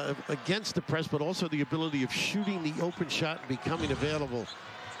against the press, but also the ability of shooting the open shot and becoming available.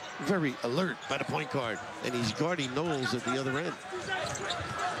 Very alert by the point guard, and he's guarding Knowles at the other end.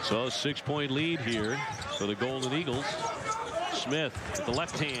 So a 6-point lead here for the Golden Eagles. Smith with the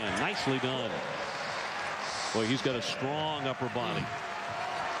left hand, nicely done. Boy, he's got a strong upper body.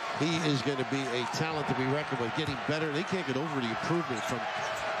 He is going to be a talent to be reckoned with, getting better. They can't get over the improvement from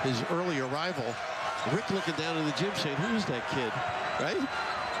his early arrival. Rick looking down in the gym saying, who is that kid, right?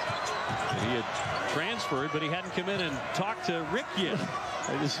 He had transferred, but he hadn't come in and talked to Rick yet.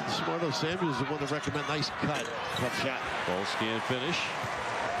 I guess Smarto Samuels is the one to recommend. Nice cut. Tough shot. Ball scan finish.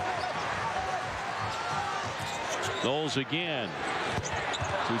 Knowles again.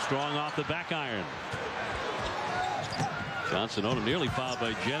 Too strong off the back iron. Johnson Odom nearly fouled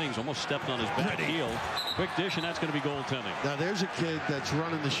by Jennings, almost stepped on his back heel. Quick dish, and that's going to be goaltending. Now there's a kid that's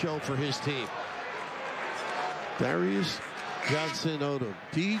running the show for his team. Darius Johnson Odom,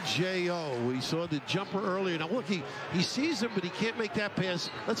 DJO. We saw the jumper earlier. Now look, he sees him, but he can't make that pass.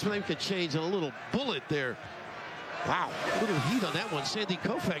 Let's make a change and a little bullet there. Wow, a little heat on that one. Sandy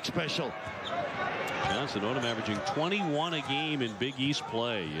Koufax special. Johnson Odom averaging 21 a game in Big East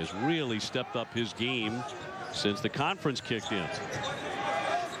play. He has really stepped up his game since the conference kicked in.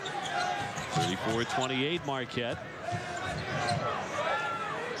 34-28 Marquette.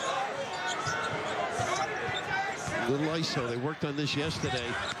 Little ISO. They worked on this yesterday.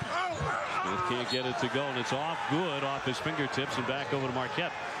 Smith can't get it to go, and it's off good off his fingertips and back over to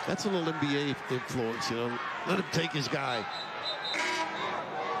Marquette. That's a little NBA influence, you know. Let him take his guy.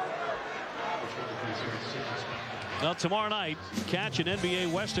 Now tomorrow night, catch an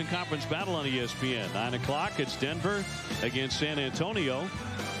NBA Western Conference battle on ESPN. 9 o'clock, it's Denver against San Antonio.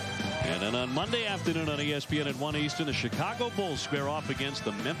 And then on Monday afternoon on ESPN at 1 Eastern, the Chicago Bulls square off against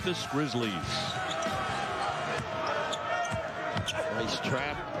the Memphis Grizzlies. Nice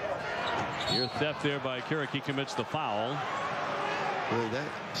trap. Near theft there by Keurig. He commits the foul. Boy, that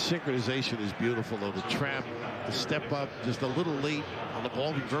synchronization is beautiful, though. The trap, the step up, just a little late on the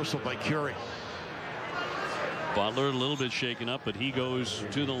ball reversal by Keurig. Butler a little bit shaken up, but he goes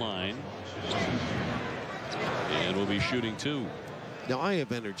to the line. And will be shooting 2. Now, I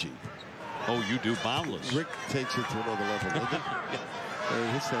have energy. Oh, you do. Boundless. Rick takes it to another level, doesn't he?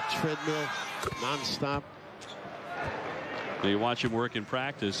 He hits that treadmill nonstop. Now you watch him work in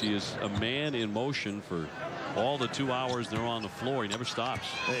practice. He is a man in motion for all the 2 hours they're on the floor. He never stops.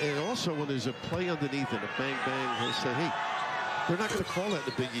 And also when there's a play underneath and a bang bang, he'll say, hey, they're not going to call that in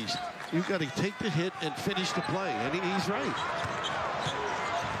the Big East. You've got to take the hit and finish the play. And he's right.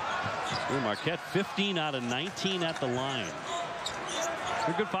 Marquette 15 out of 19 at the line.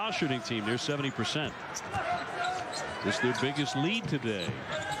 They're a good foul shooting team. They're 70%. This is their biggest lead today.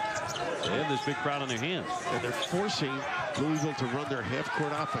 They have this big crowd on their hands. And they're forcing Louisville to run their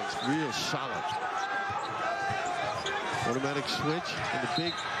half-court offense. Real solid. Automatic switch and the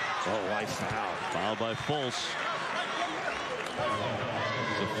big. Oh, why foul? Foul by Fultz.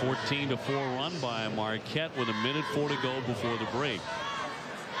 It's a 14-4 run by Marquette with 1:04 to go before the break.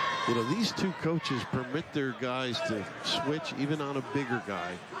 You know, these two coaches permit their guys to switch even on a bigger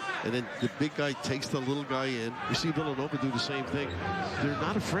guy. And then the big guy takes the little guy in. You see Villanova do the same thing. They're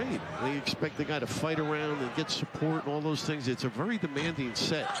not afraid. They expect the guy to fight around and get support and all those things. It's a very demanding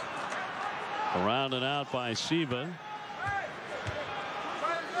set. Around and out by Siva.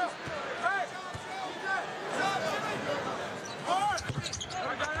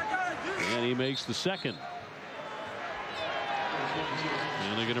 he makes the second.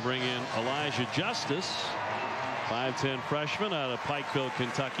 And they're going to bring in Elijah Justice, 5'10" freshman out of Pikeville,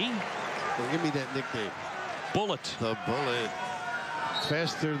 Kentucky. Well, give me that nickname. Bullet. The Bullet.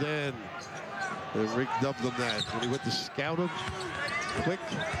 Faster than. And Rick dubbed him that when he went to scout him. Quick.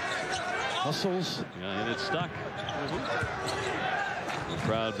 Hustles. Yeah, and it stuck. The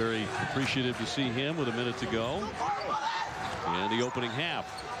crowd very appreciative to see him with a minute to go. And the opening half.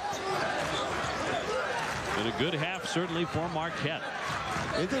 And a good half certainly for Marquette.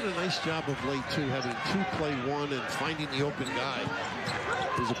 They've done a nice job of late too, having 2-play-1 and finding the open guy.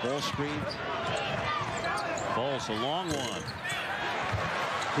 There's a ball screen. Ball's a long one.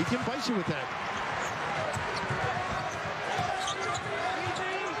 He can bite you with that.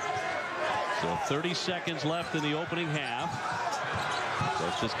 So 30 seconds left in the opening half.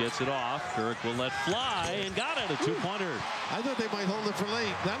 Justice gets it off. Kirk will let fly and got it, a two-pointer. I thought they might hold it for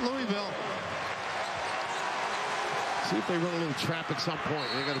late. Not Louisville. See if they run a little trap at some point.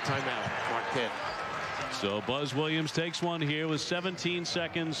 They got a timeout. Marquette. So Buzz Williams takes one here with 17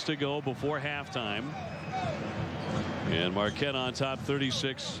 seconds to go before halftime. And Marquette on top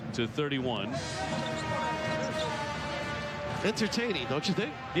 36-31. Entertaining, don't you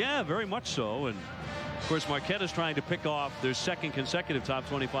think? Yeah, very much so. And of course, Marquette is trying to pick off their second consecutive top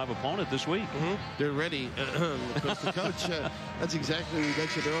 25 opponent this week. They're ready. Because the coach, that's exactly what we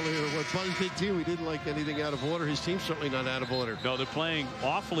mentioned earlier. What Buzz did too, we didn't like anything out of order. His team's certainly not out of order. No, they're playing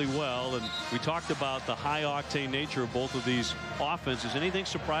awfully well. And we talked about the high octane nature of both of these offenses. Anything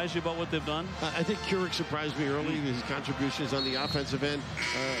surprise you about what they've done? I think Keurig surprised me early. His contributions on the offensive end.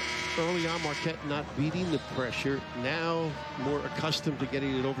 Early on, Marquette not beating the pressure. Now more accustomed to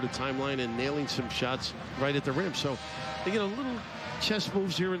getting it over the timeline and nailing some shots right at the rim. So they get a little chess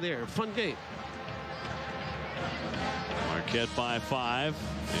moves here and there. Fun game. Marquette by 5.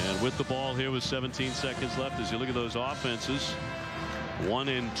 And with the ball here with 17 seconds left, as you look at those offenses, 1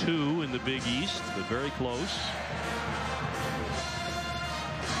 and 2 in the Big East, but very close.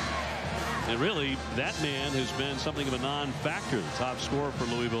 And really, that man has been something of a non-factor. The top scorer for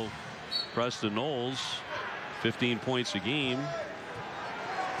Louisville, Preston Knowles, 15 points a game.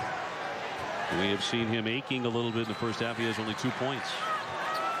 We have seen him aching a little bit in the first half. He has only 2 points.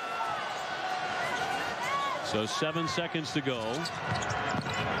 So 7 seconds to go.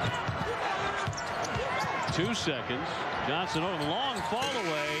 2 seconds. Johnson on a long fall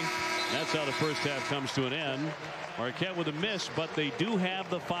away. That's how the first half comes to an end. Marquette with a miss, but they do have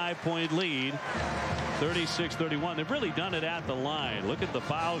the 5-point lead. 36-31. They've really done it at the line. Look at the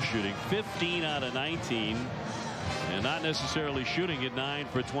foul shooting. 15 out of 19. And not necessarily shooting at 9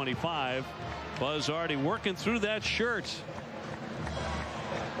 for 25. Buzz already working through that shirt.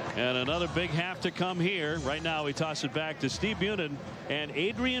 And another big half to come here. Right now we toss it back to Steve Bunin and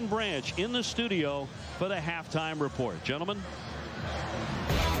Adrian Branch in the studio for the halftime report. Gentlemen.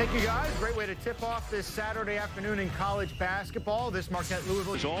 Thank you, guys. Great way to tip off this Saturday afternoon in college basketball. This Marquette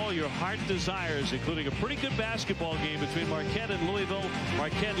Louisville. It's all your heart desires, including a pretty good basketball game between Marquette and Louisville.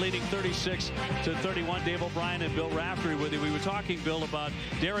 Marquette leading 36-31. Dave O'Brien and Bill Raftery with you. We were talking, Bill, about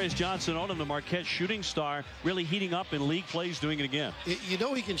Darius Johnson-Odom, the Marquette shooting star, really heating up in league plays, doing it again. You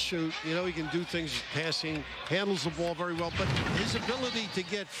know he can shoot. You know he can do things passing, handles the ball very well. But his ability to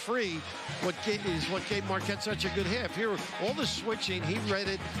get free is what gave Marquette such a good half. Here, all the switching, he read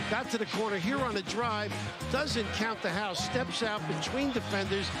it. Got to the corner here on a drive, doesn't count the house, steps out between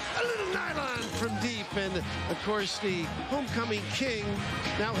defenders, a little nylon from deep, and of course the homecoming king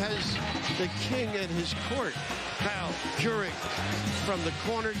now has the king at his court. Kyle Keurig from the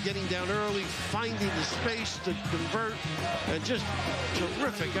corner, getting down early, finding the space to convert, and just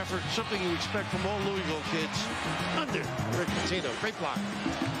terrific effort, something you expect from all Louisville kids. Under Rick Pitino, great block.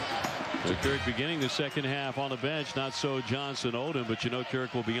 Kirk beginning the second half on the bench. Not so Johnson-Odom, but you know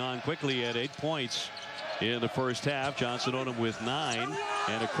Kirk will be on quickly at 8 points in the first half. Johnson-Odom with 9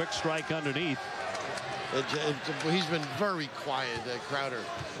 and a quick strike underneath. He's been very quiet, Crowder.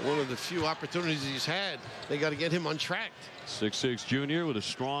 One of the few opportunities he's had. They got to get him untracked. 6'6" junior with a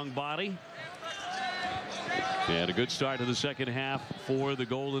strong body. And a good start to the second half for the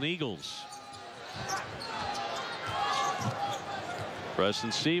Golden Eagles.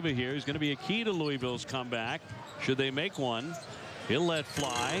 Preston Siva here is going to be a key to Louisville's comeback. Should they make one, he'll let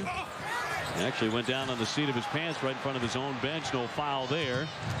fly. Actually went down on the seat of his pants right in front of his own bench. No foul there.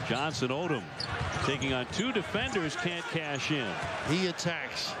 Johnson-Odom taking on 2 defenders, can't cash in. He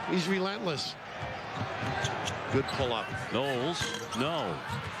attacks. He's relentless. Good pull up. Knowles, no.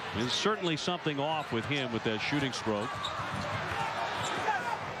 There's certainly something off with him with that shooting stroke.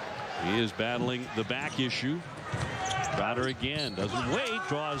 He is battling the back issue. Crowder again doesn't wait,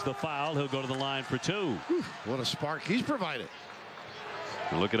 draws the foul. He'll go to the line for 2. What a spark he's provided.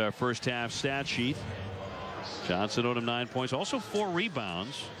 Look at our first half stat sheet. Johnson owed him 9 points, also 4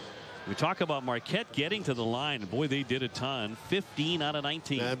 rebounds. We talk about Marquette getting to the line. Boy, they did a ton. 15 out of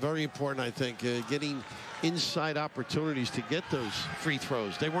 19. Very important, I think, getting inside opportunities to get those free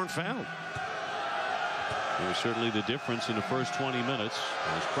throws. They weren't fouled. It was certainly the difference in the first 20 minutes.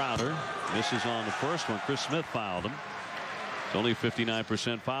 As Crowder misses on the first one. Chris Smith fouled him. It's only a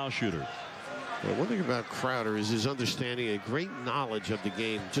 59% foul shooter. Well, one thing about Crowder is his understanding, a great knowledge of the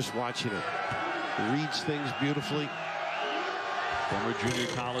game. Just watching it, he reads things beautifully. Former junior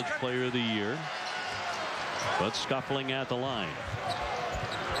college player of the year, but scuffling at the line.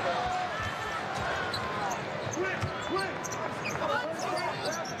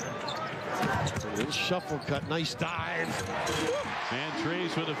 A little shuffle cut, nice dive. And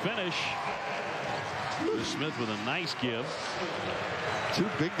Trees with a finish. Smith with a nice give. 2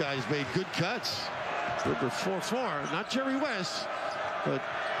 big guys made good cuts. Number 4-4, not Jerry West, but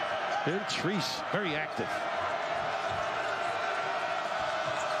Treese, very active.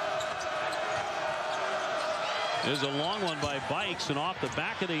 There's a long one by Bikes and off the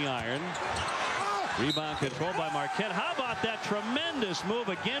back of the iron. Rebound controlled by Marquette. How about that tremendous move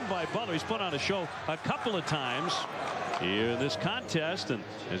again by Butler? He's put on a show a couple of times here in this contest and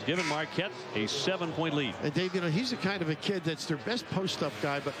has given Marquette a 7-point lead. And Dave, you know, he's the kind of a kid that's their best post-up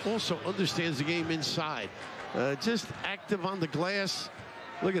guy, but also understands the game inside. Just active on the glass.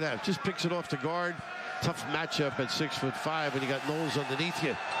 Look at that. Just picks it off the guard. Tough matchup at 6'5", and you got Knowles underneath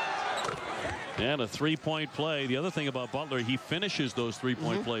you. And a 3-point play. The other thing about Butler, he finishes those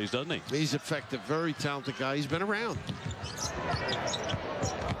 3-point plays, doesn't he? He's effective, very talented guy. He's been around.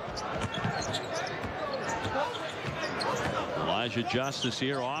 Elijah Justice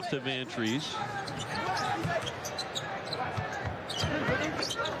here off to Van Treese.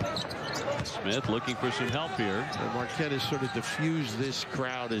 Smith looking for some help here. And Marquette has sort of diffused this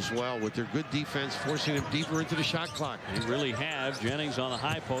crowd as well with their good defense, forcing them deeper into the shot clock. They really have. Jennings on the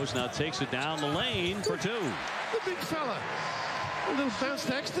high post now takes it down the lane for 2. The big fella. A little bounce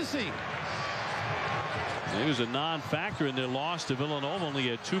to ecstasy. He was a non-factor in their loss to Villanova. Only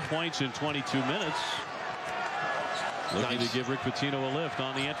had 2 points in 22 minutes. Looking to give Rick Pitino a lift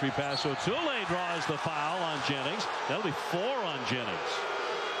on the entry pass. So Tule draws the foul on Jennings. That'll be 4 on Jennings.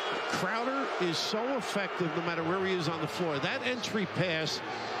 Crowder is so effective no matter where he is on the floor. That entry pass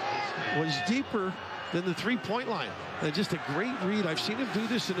was deeper than the 3-point line. And just a great read. I've seen him do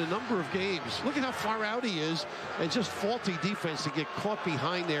this in a number of games. Look at how far out he is, and just faulty defense to get caught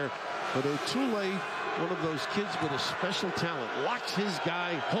behind there. But O'Toole, one of those kids with a special talent, locks his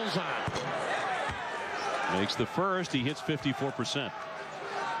guy, pulls on. Makes the first. He hits 54%.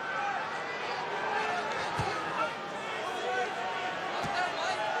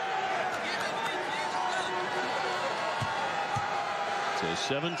 So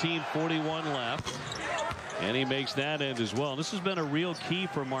 17:41 left. And he makes that end as well. This has been a real key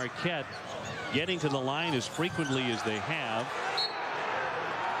for Marquette, getting to the line as frequently as they have.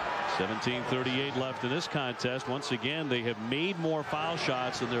 17:38 left in this contest. Once again, they have made more foul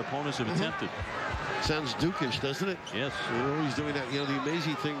shots than their opponents have attempted. Sounds Dukish, doesn't it? Yes. They're always doing that. You know, the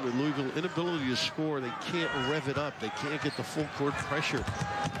amazing thing with Louisville, inability to score. They can't rev it up. They can't get the full court pressure.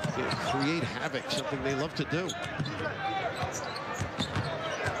 They create havoc, something they love to do.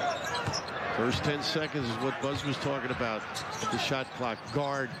 First 10 seconds is what Buzz was talking about. The shot clock.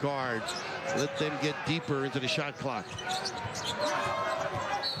 Guard, guard. Let them get deeper into the shot clock.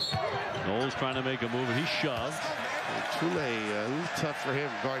 Knowles trying to make a move. He's shoved. Tule, a little tough for him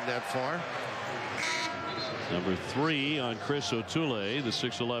guarding that far. Number 3 on Chris O'Toole, the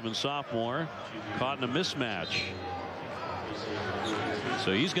 6'11 sophomore, caught in a mismatch.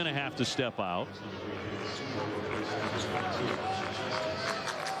 So he's going to have to step out.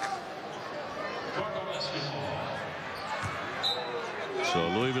 So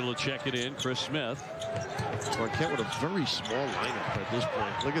Louisville will check it in. Chris Smith. Marquette with a very small lineup at this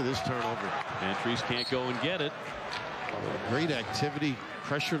point. Look at this turnover. Antries can't go and get it. Great activity,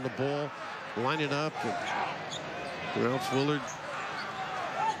 pressuring the ball, lining up. And Ralph Willard,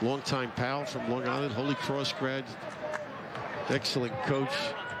 longtime pal from Long Island, Holy Cross grad. Excellent coach,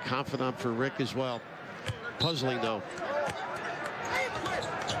 confidant for Rick as well. Puzzling though.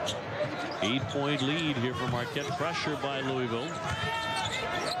 8-point lead here for Marquette. Pressure by Louisville.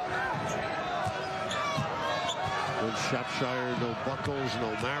 No Shropshire, no Buckles,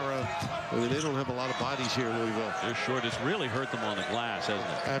 no Mara. I mean, they don't have a lot of bodies here in Louisville. They're short. It's really hurt them on the glass, hasn't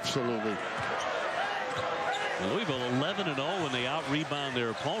it? Absolutely. Louisville 11-0 when they out-rebound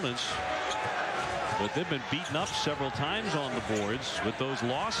their opponents. but they've been beaten up several times on the boards with those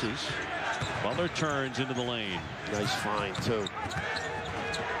losses. Butler turns into the lane. Nice find, too.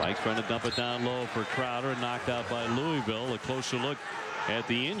 Spikes trying to dump it down low for Crowder, knocked out by Louisville. A closer look at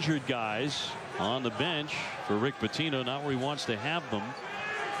the injured guys on the bench for Rick Pitino, not where he wants to have them.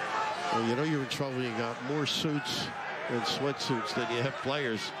 Well, you know you're in trouble. You got more suits and sweatsuits than you have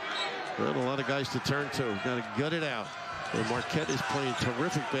players. Not a lot of guys to turn to. Got to gut it out. And Marquette is playing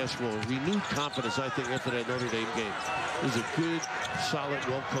terrific basketball. Renewed confidence, I think, after that Notre Dame game. This is a good, solid,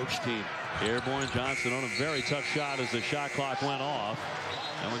 well-coached team. Airborne Johnson on a very tough shot as the shot clock went off.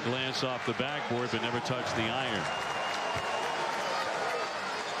 That one glanced off the backboard but never touched the iron.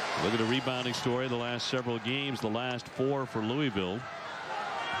 Look at the rebounding story the last several games. The last 4 for Louisville.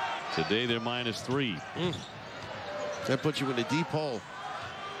 Today they're -3. That puts you in a deep hole.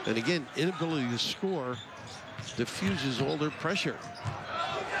 And again, inability to score diffuses all their pressure.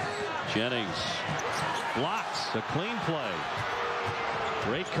 Jennings blocks a clean play.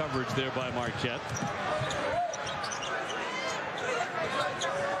 Great coverage there by Marquette.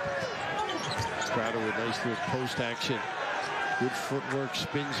 Crowder with nice little post action. Good footwork,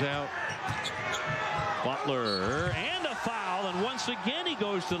 spins out. Butler and a foul, and once again he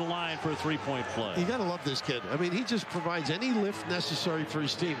goes to the line for a 3-point play. You gotta love this kid. I mean, he just provides any lift necessary for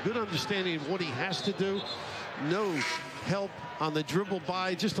his team. Good understanding of what he has to do. No help on the dribble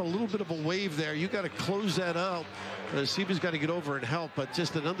by, just a little bit of a wave there. You got to close that up. Seba's got to get over and help, but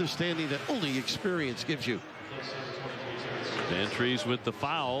just an understanding that only experience gives you. Entries with the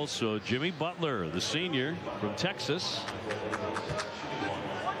fouls. So Jimmy Butler, the senior from Texas.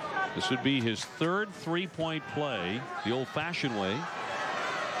 This would be his 3rd 3-point play the old-fashioned way.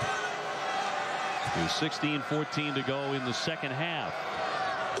 There's 16:14 to go in the second half.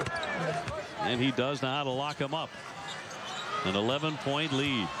 And he does know how to lock him up. An 11-point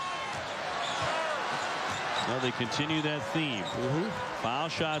lead. Now they continue that theme. Foul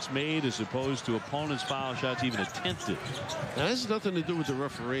shots made as opposed to opponents' foul shots even attempted. Now, this has nothing to do with the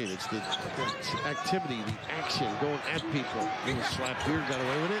refereeing. It's the activity, the action, going at people. Little slap here, got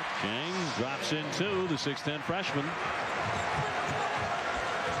away with it. Chang drops in 2, the 6'10 freshman.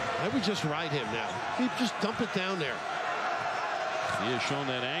 I would just ride him now. He'd just dump it down there. He has shown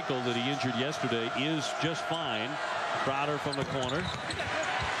that ankle that he injured yesterday is just fine. Crowder from the corner.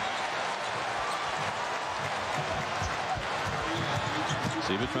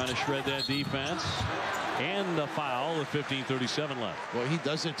 Seba trying to shred that defense. And the foul with 15:37 left. Well, he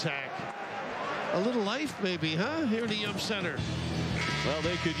does attack. A little life maybe, huh? Here in the Yum Center. Well,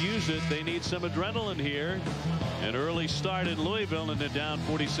 they could use it. They need some adrenaline here. An early start in Louisville, and they're down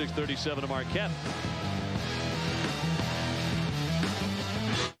 46-37 to Marquette.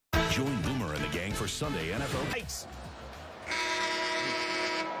 Join Boomer and the gang for Sunday NFL Heights.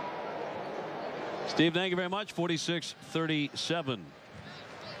 Steve, thank you very much. 46-37.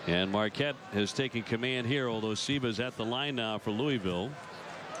 And Marquette has taken command here, although Seba's at the line now for Louisville.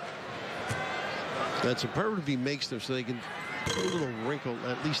 That's imperative he makes them so they can put a little wrinkle,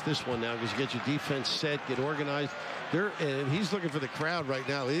 at least this one now, because you get your defense set, get organized. And he's looking for the crowd right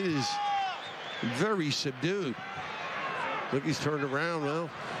now. It is very subdued. Look, he's turned around. Well,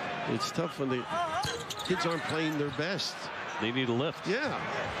 it's tough when the kids aren't playing their best. They need a lift. Yeah.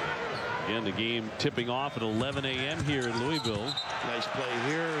 Again, the game tipping off at 11 a.m. here in Louisville. Nice play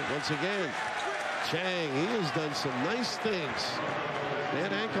here once again. Chang, he has done some nice things.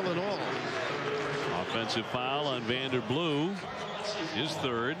 Bad ankle and all. Offensive foul on Vanderblue, his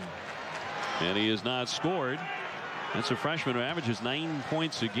 3rd, and he has not scored. That's a freshman who averages 9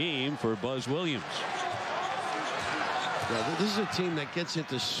 points a game for Buzz Williams. Now, this is a team that gets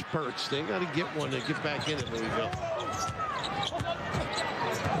into spurts. They got to get one to get back in it, Louisville.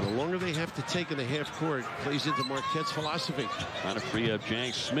 The longer they have to take in the half court plays into Marquette's philosophy. Trying to free up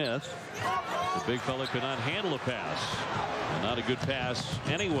Jank Smith. The big fella could not handle a pass. And not a good pass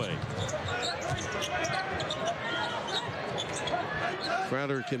anyway.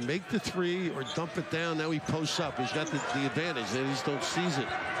 Crowder can make the 3 or dump it down. Now he posts up. He's got the advantage. They just don't seize it.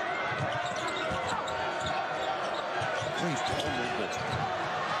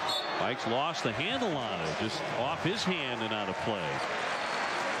 Mike's lost the handle on it. Just off his hand and out of play.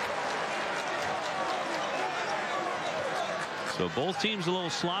 So both teams a little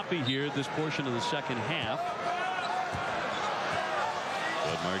sloppy here at this portion of the second half.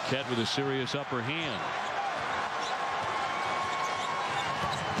 But Marquette with a serious upper hand.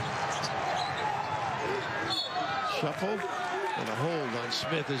 Shuffle and a hold on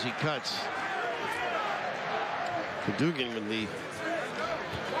Smith as he cuts. Dugan with the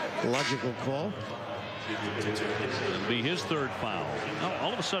logical call. It'll be his 3rd foul. Oh,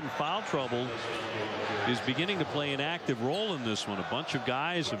 all of a of a sudden foul trouble is beginning to play an active role in this one. A bunch of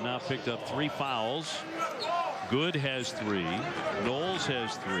guys have now picked up 3 fouls. Good has 3. Knowles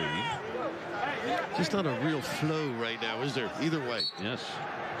has 3. Just not a real flow right now, is there? Either way. Yes.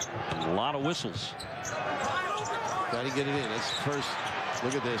 A lot of whistles. Got to get it in. That's first.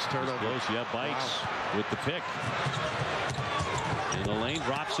 Look at this turnover. Close. Yeah, Bikes with the pick. And the lane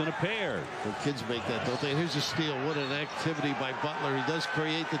drops in a pair. The kids make that, don't they? Here's a steal. What an activity by Butler. He does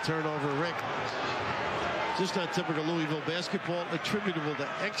create the turnover, Rick. Just not typical Louisville basketball, attributable to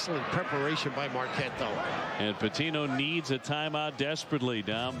excellent preparation by Marquette, though. And Pitino needs a timeout desperately,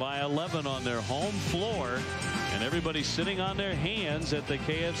 down by 11 on their home floor. And everybody's sitting on their hands at the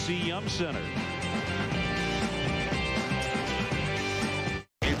KFC Yum Center.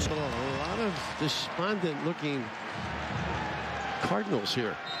 It's a lot of despondent looking Cardinals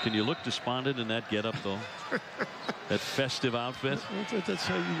here. Can you look despondent in that getup, though? That festive outfit? That's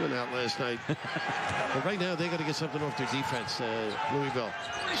how you went out last night. But right now, they got to get something off their defense. Louisville,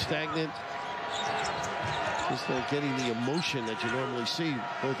 stagnant. Just getting the emotion that you normally see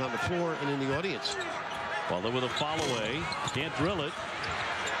both on the floor and in the audience. Butler with a foul away. Can't drill it.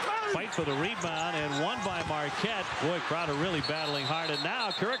 Fight for the rebound and won by Marquette. Boy, Crowder really battling hard. And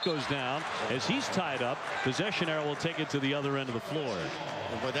now Kirk goes down as he's tied up. Possession arrow will take it to the other end of the floor.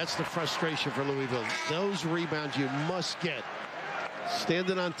 But that's the frustration for Louisville. Those rebounds you must get.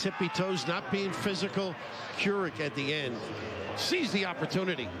 Standing on tippy toes, not being physical. Keurig at the end sees the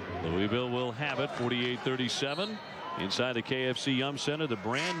opportunity. Louisville will have it 48-37 inside the KFC Yum Center, the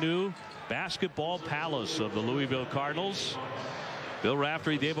brand new basketball palace of the Louisville Cardinals. Bill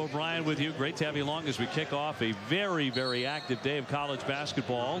Raftery, Dave O'Brien with you. Great to have you along as we kick off a very, very active day of college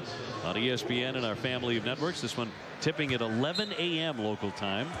basketball on ESPN and our family of networks. This one tipping at 11 a.m. local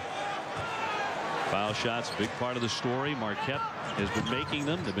time. Foul shots, big part of the story. Marquette has been making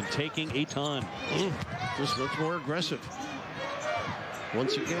them. They've been taking a ton. Just looks more aggressive.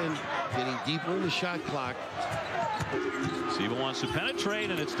 Once again, getting deeper in the shot clock. Siva wants to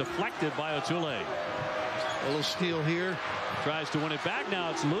penetrate, and it's deflected by Otule. A little steal here. Tries to win it back.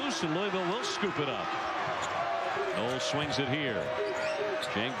 Now it's loose, and Louisville will scoop it up. Knowles swings it here.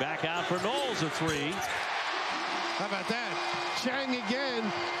 Chang back out for Knowles, a 3. How about that? Chang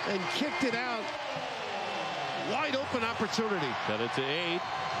again, and kicked it out. Wide open opportunity. Cut it to 8.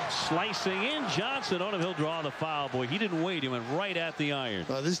 Slicing in Johnson. On him, he'll draw the foul. Boy, he didn't wait. He went right at the iron.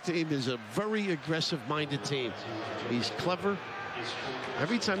 This team is a very aggressive-minded team. He's clever.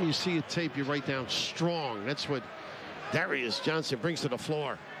 Every time you see a tape, you write down strong. That's what Darius Johnson brings to the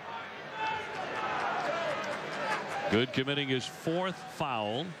floor. Good, committing his 4th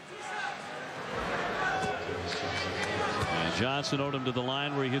foul. And Johnson owed him to the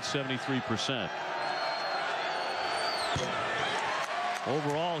line where he hit 73%.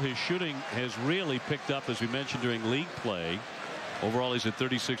 Overall, his shooting has really picked up, as we mentioned, during league play. Overall, he's at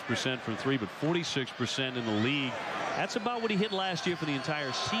 36% from 3, but 46% in the league. That's about what he hit last year for the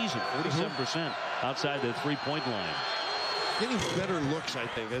entire season. 47% outside the three-point line. Getting better looks, I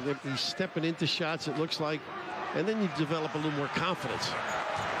think. He's stepping into shots, it looks like, and then you develop a little more confidence.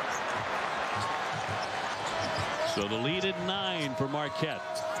 So the lead at 9 for Marquette.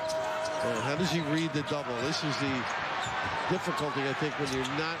 How does he read the double? This is the difficulty, I think, when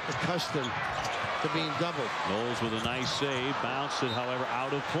you're not accustomed to being doubled. Knowles with a nice save. Bounced it, however,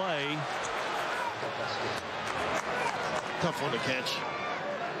 out of play. Tough one to catch,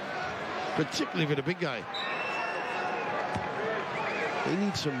 particularly for the big guy. They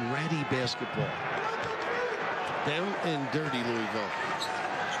need some ratty basketball. Down and dirty, Louisville.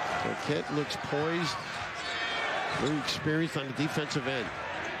 Marquette looks poised, very experienced on the defensive end.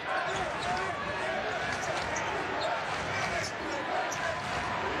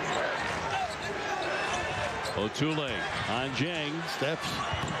 Otule on Jang. Steps.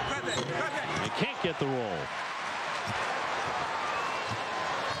 They can't get the roll.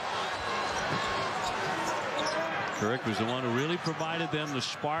 Kirk was the one who really provided them the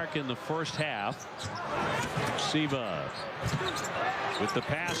spark in the first half. Siva with the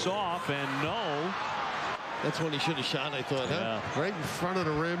pass off, and no. That's when he should have shot, I thought. Yeah. Huh? Right in front of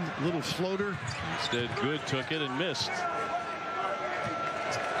the rim, little floater. Instead, Good took it and missed.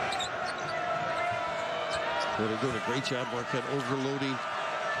 Well, they're doing a great job, Marquette, overloading.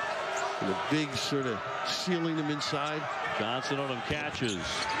 And a big sort of sealing them inside. Johnson on him, catches.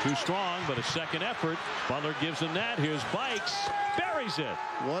 Too strong, but a second effort. Butler gives him that. Here's Bikes. Buries it.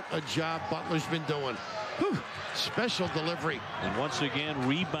 What a job Butler's been doing. Whew. Special delivery. And once again,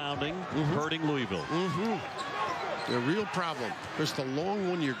 rebounding, hurting Louisville. A real problem. Just the long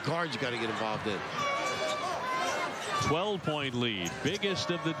one your guards got to get involved in. 12-point lead.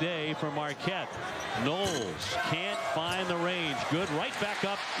 Biggest of the day for Marquette. Knowles can't find the range. Good. Right back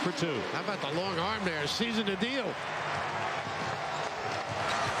up for two. How about the long arm there? Season the deal.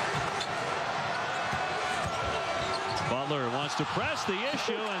 Butler wants to press the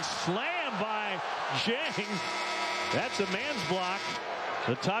issue and slam by Jang. That's a man's block.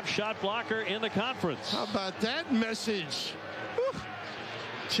 The top shot blocker in the conference. How about that message? Whew.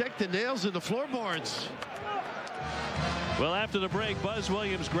 Check the nails in the floorboards. Well, after the break, Buzz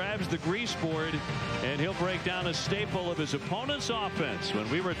Williams grabs the grease board, and he'll break down a staple of his opponent's offense when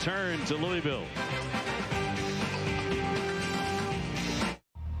we return to Louisville.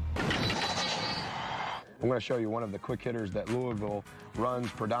 I'm going to show you one of the quick hitters that Louisville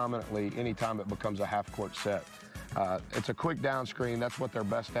runs predominantly anytime it becomes a half-court set. It's a quick down screen. That's what they're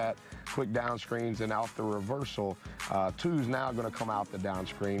best at, quick down screens. And out the reversal, 2's now going to come out the down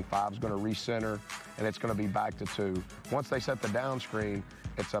screen. 5's going to recenter, and it's going to be back to 2. Once they set the down screen,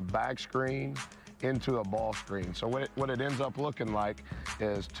 it's a back screen into a ball screen. So what it ends up looking like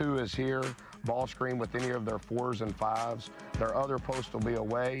is 2 is here, ball screen with any of their 4s and 5s. Their other post will be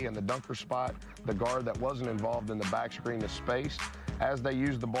away in the dunker spot. The guard that wasn't involved in the back screen is spaced. As they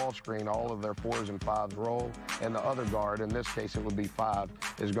use the ball screen, all of their 4s and 5s roll, and the other guard, in this case it would be 5,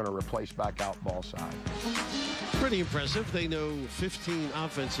 is going to replace back out ball side. Pretty impressive. They know 15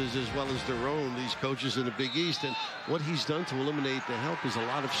 offenses as well as their own, these coaches in the Big East. And what he's done to eliminate the help is a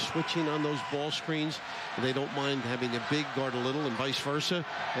lot of switching on those ball screens. And they don't mind having a big guard a little and vice versa.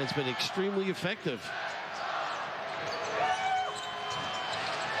 And it's been extremely effective.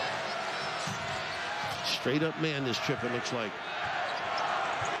 Straight up man, this trip, it looks like.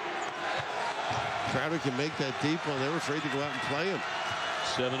 Crowder can make that deep one. They're afraid to go out and play him.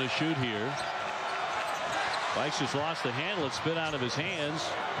 7 to shoot here. Vikes just lost the handle. It spit out of his hands.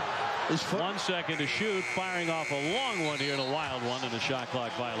 1 second to shoot. Firing off a long one here and a wild one and a shot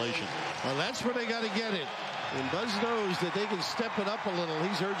clock violation. Well, that's where they got to get it. And Buzz knows that they can step it up a little.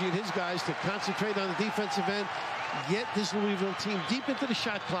 He's urging his guys to concentrate on the defensive end. Get this Louisville team deep into the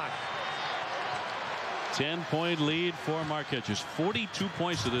shot clock. 10-point lead for Marquette. Just 42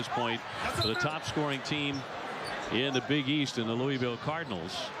 points to this point for the top scoring team in the Big East in the Louisville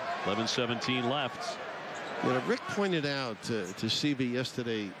Cardinals. 11-17 left. You know, Rick pointed out to CV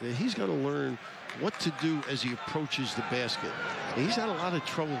yesterday that he's got to learn what to do as he approaches the basket. And he's had a lot of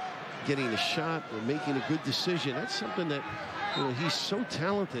trouble getting a shot or making a good decision. That's something that, you know, he's so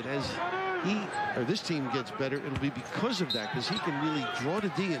talented. As he or this team gets better, it'll be because of that, because he can really draw the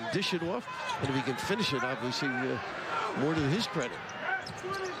D and dish it off. And if he can finish it, obviously, more to his credit.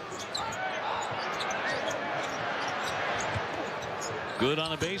 Good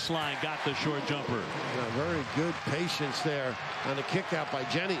on the baseline, got the short jumper. Very good patience there on the kick out by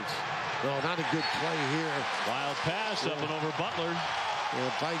Jennings. No, not a good play here. Wild pass up and over Butler.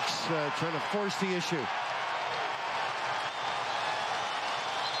 Vikes trying to force the issue.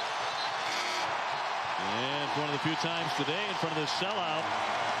 And one of the few times today in front of this sellout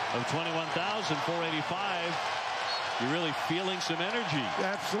of 21,485, you're really feeling some energy.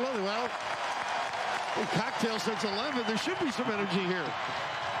 Absolutely. Well, in cocktail since 11, there should be some energy here.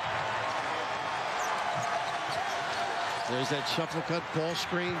 There's that shuffle cut ball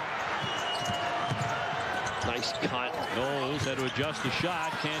screen. Nice cut. Knowles had to adjust the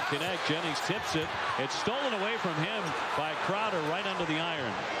shot. Can't connect. Jennings tips it. It's stolen away from him by Crowder right under the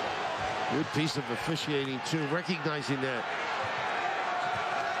iron. Good piece of officiating, too, recognizing that.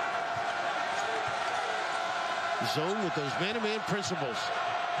 Zone with those man-to-man principles.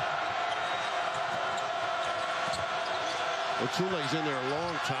 O'Toole's in there a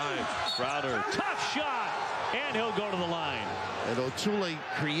long time. Crowder, tough shot, and he'll go to the line. And O'Toole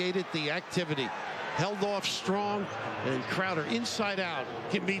created the activity. Held off strong, and Crowder inside out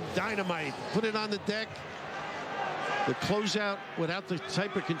can be dynamite. Put it on the deck. The closeout without the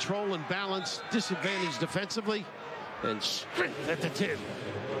type of control and balance, disadvantage defensively, and strength at the tip.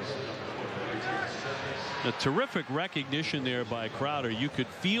 A terrific recognition there by Crowder. You could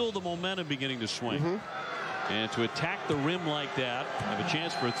feel the momentum beginning to swing. And to attack the rim like that, have a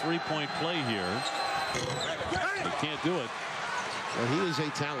chance for a three-point play here. They can't do it. Well, he is a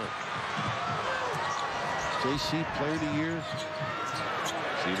talent. JC Player of the Year.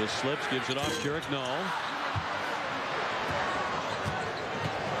 See the slips, gives it off Jarek Null.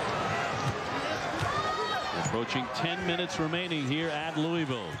 Approaching 10 minutes remaining here at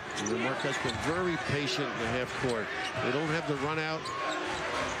Louisville. Marquette's been very patient in the half court. They don't have the run out.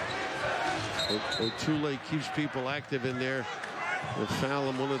 O'Toole keeps people active in there. They'll foul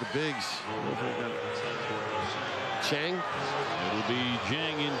him, one of the bigs. Chang. It'll be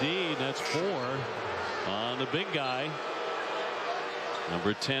Jang indeed. That's 4. on the big guy.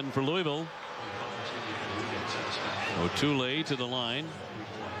 Number 10 for Louisville. O'Toole to the line.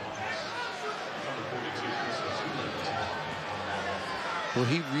 Well,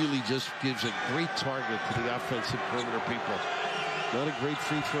 he really just gives a great target to the offensive perimeter people. Not a great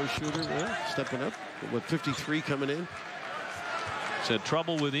free throw shooter. Well, stepping up with 53 coming in. He's had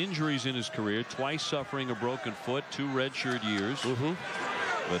trouble with injuries in his career, twice suffering a broken foot, 2 redshirt years.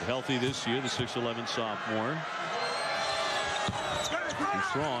 But healthy this year, the 6'11" sophomore. He's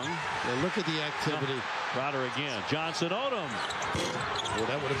strong. Now look at the activity. Crowder again. Johnson Odom. Well,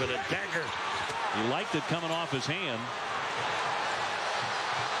 that would have been a dagger. He liked it coming off his hand.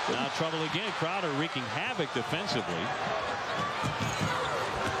 Now trouble again. Crowder wreaking havoc defensively.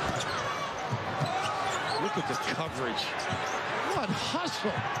 Look at the coverage. What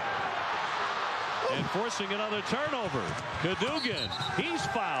hustle. And forcing another turnover. Cadogan. He's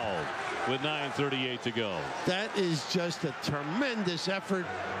fouled with 9:38 to go. That is just a tremendous effort,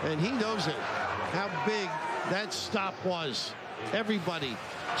 and he knows it. How big that stop was. Everybody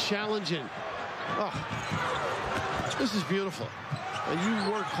challenging. Oh, this is beautiful. And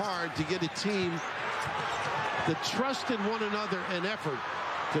you work hard to get a team that trust in one another and effort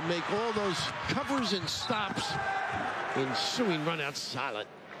to make all those covers and stops. Ensuing run out solid.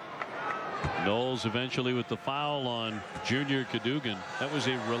 Knowles eventually with the foul on Junior Cadogan. That was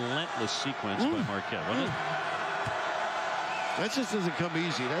a relentless sequence by Marquette, wasn't it? That just doesn't come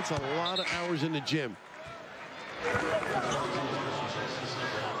easy. That's a lot of hours in the gym.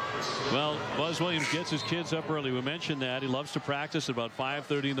 Well, Buzz Williams gets his kids up early. We mentioned that. He loves to practice at about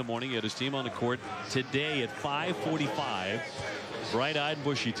 5:30 in the morning. He had his team on the court today at 5:45. Bright-eyed and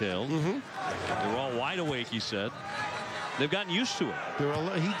bushy-tailed. They were all wide awake, he said. They've gotten used to it.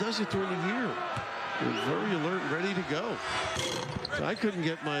 He does it during the year. They're very alert and ready to go. So I couldn't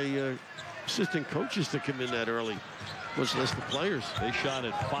get my assistant coaches to come in that early, much less the players. They shot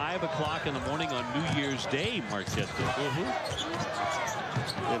at 5 o'clock in the morning on New Year's Day, Marquette did.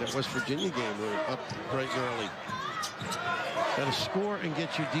 And at West Virginia game, we're up bright and early. Got to score and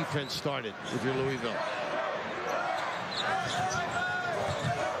get your defense started if you're Louisville.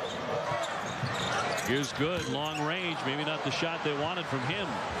 Here's good, long range. Maybe not the shot they wanted from him.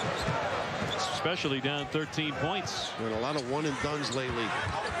 Especially down 13 points. And a lot of one and dones lately.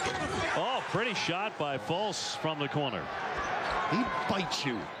 Oh, pretty shot by Fultz from the corner. He bites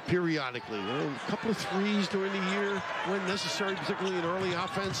you periodically. You know, a couple of threes during the year when necessary, particularly in early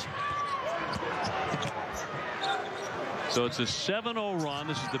offense. So it's a 7-0 run.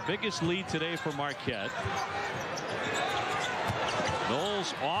 This is the biggest lead today for Marquette.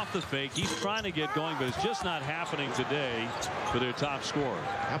 Knowles off the fake. He's trying to get going, but it's just not happening today for their top scorer.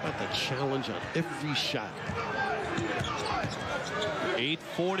 How about the challenge on every shot?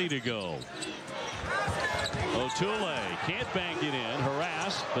 8:40 to go. O'Toole can't bank it in,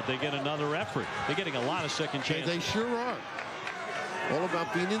 harassed, but they get another effort. They're getting a lot of second chances. They sure are. All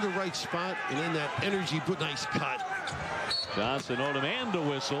about being in the right spot and in that energy. But nice cut. Johnson Odom and a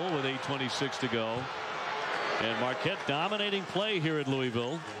whistle with 8:26 to go. And Marquette dominating play here at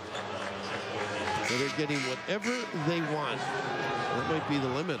Louisville. So they're getting whatever they want. That might be the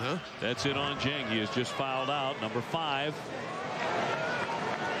limit, huh? That's it on Jeng. He has just fouled out, number 5.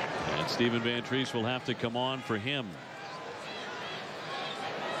 And Stephen Van Treese will have to come on for him.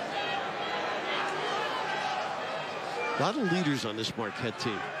 A lot of leaders on this Marquette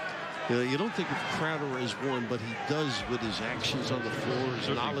team. You know, you don't think of Crowder as one, but he does with his actions on the floor, his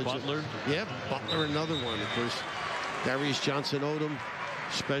knowledge. Butler. Yeah, Butler, another one. Of course, Darius Johnson Odom,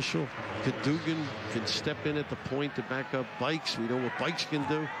 special. Cadogan can step in at the point to back up Bikes. We know what Bikes can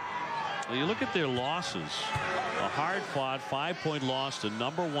do. Well, you look at their losses. A hard-fought 5-point loss to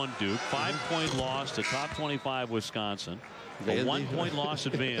number 1 Duke, 5-point loss to top 25 Wisconsin, a 1-point loss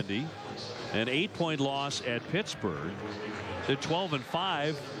at Vandy, an 8-point loss at Pittsburgh. They're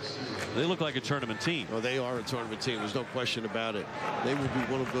 12-5. They look like a tournament team. Oh, they are a tournament team. There's no question about it. They will be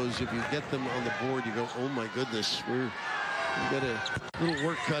one of those, if you get them on the board, you go, oh my goodness, we've got a little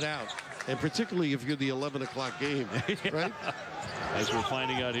work cut out. And particularly if you're the 11 o'clock game, right? As we're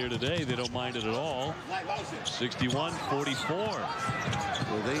finding out here today, they don't mind it at all. 61-44.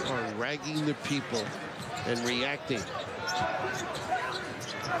 Well, they are ragging the people and reacting.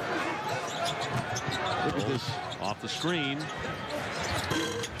 Look at this. Off the screen.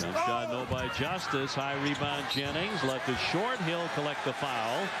 Jump shot no by Justice. High rebound Jennings. Left it short. He'll collect the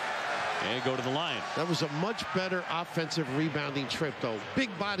foul and go to the line. That was a much better offensive rebounding trip, though. Big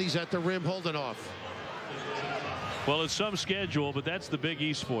bodies at the rim holding off. Well, it's some schedule, but that's the Big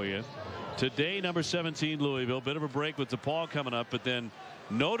East for you. Today, number 17, Louisville. Bit of a break with DePaul coming up, but then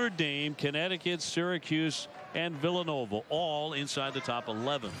Notre Dame, Connecticut, Syracuse, and Villanova, all inside the top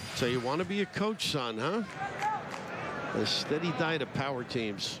 11. So you want to be a coach, son, huh? A steady diet of power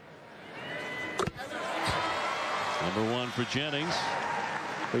teams. Number 1 for Jennings.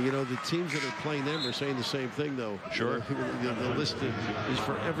 But you know, the teams that are playing them are saying the same thing, though. Sure. You know, the list is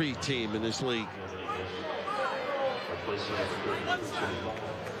for every team in this league.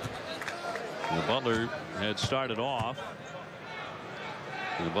 The Butler had started off.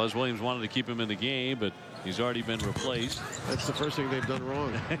 And Buzz Williams wanted to keep him in the game, but he's already been replaced. That's the first thing they've done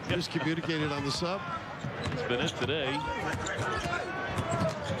wrong. Miscommunicated on the sub. It's been it today.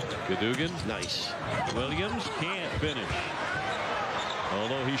 Cadogan. Nice. Williams can't finish.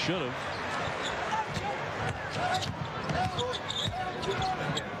 Although he should have.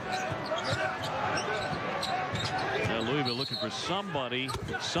 Now Louisville looking for somebody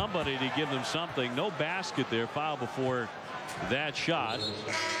to give them something. No basket there. Foul before that shot.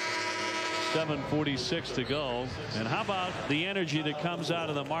 7:46 to go. And how about the energy that comes out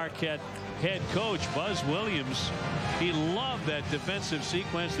of the Marquette head coach, Buzz Williams? He loved that defensive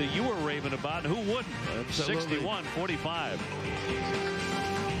sequence that you were raving about. Who wouldn't? 61-45.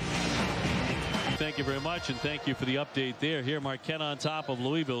 Thank you very much, and thank you for the update there. Here, Marquette on top of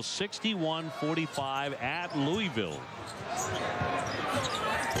Louisville, 61-45 at Louisville.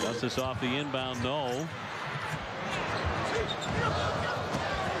 Justice off the inbound, no.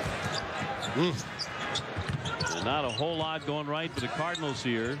 And not a whole lot going right for the Cardinals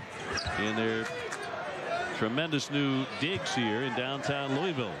here in their tremendous new digs here in downtown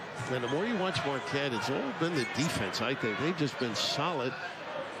Louisville. And the more you watch Marquette, it's all been the defense. I think they've just been solid.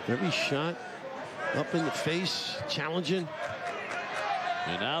 Every shot up in the face, challenging.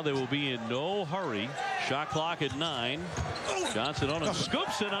 And now they will be in no hurry. Shot clock at 9. Johnson on it,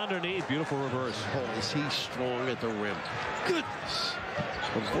 scoops it underneath. Beautiful reverse. Oh, is he strong at the rim? Goodness.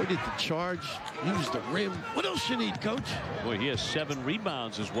 Avoided the charge, used the rim. What else you need, coach? Boy, he has 7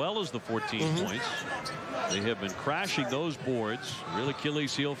 rebounds as well as the 14 points. They have been crashing those boards. Real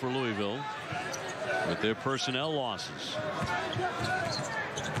Achilles heel for Louisville with their personnel losses.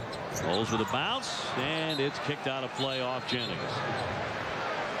 Bowles with a bounce, and it's kicked out of play off Jennings.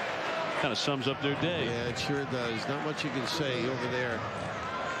 Kind of sums up their day. Yeah, it sure does. Not much you can say over there.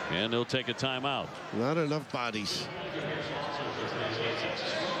 And they'll take a timeout. Not enough bodies.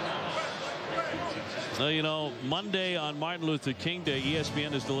 Well, you know, Monday on Martin Luther King Day,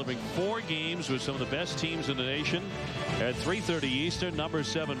 ESPN is delivering 4 games with some of the best teams in the nation. At 3:30 Eastern, number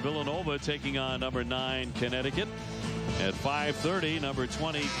 7 Villanova taking on number 9 Connecticut. At 5:30, number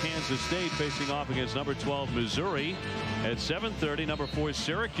 20 Kansas State facing off against number 12 Missouri. At 7:30, number 4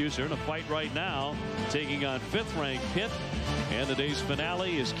 Syracuse are in a fight right now, taking on 5th-ranked Pitt. And the day's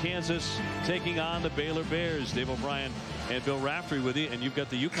finale is Kansas taking on the Baylor Bears. Dave O'Brien and Bill Raftery with you, and you've got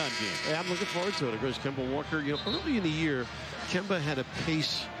the UConn game. Yeah, I'm looking forward to it. Of course, Kemba Walker, you know, early in the year, Kemba had a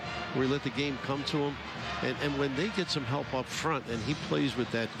pace where he let the game come to him. And when they get some help up front and he plays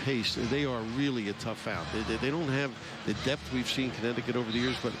with that pace, they are really a tough out. They don't have the depth we've seen Connecticut over the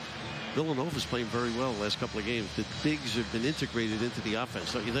years, but Villanova's playing very well the last couple of games. The bigs have been integrated into the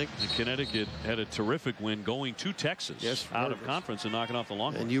offense, don't you think? Connecticut had a terrific win going to Texas, yes, out of conference and knocking off the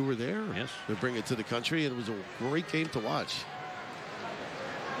Longhorns. And you were there. Yes. To bring it to the country, and it was a great game to watch.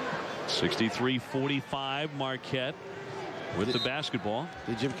 63-45 Marquette with the basketball.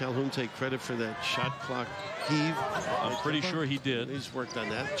 Did Jim Calhoun take credit for that shot clock heave? I'm pretty sure he did. He's worked on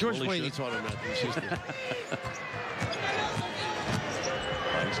that. George Wayne taught him that.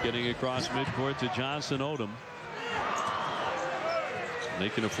 He's getting across midcourt to Johnson Odom. They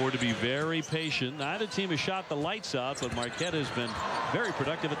can afford to be very patient. Neither team has shot the lights out, but Marquette has been very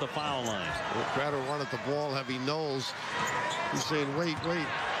productive at the foul line. Well, Crowder wanted the ball, heavy Knowles. He's saying, wait.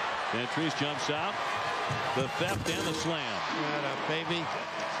 Vantrease jumps out. The theft and the slam. Right up, baby.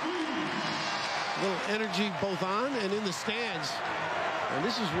 A little energy both on and in the stands. And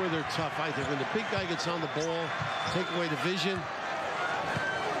this is where they're tough, I think. When the big guy gets on the ball, take away the vision.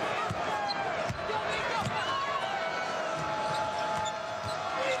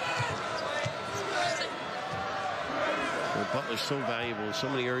 Well, Butler's so valuable in so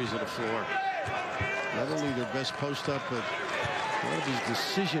many areas of the floor. Not only their best post up, but a lot of his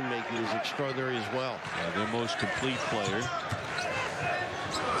decision-making is extraordinary as well. Yeah, their most complete player.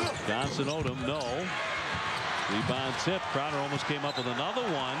 Johnson Odom, no. Rebound tip. Crowder almost came up with another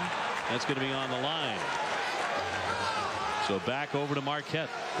one. That's going to be on the line. So back over to Marquette.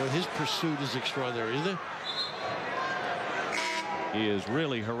 Well, his pursuit is extraordinary, isn't it? He has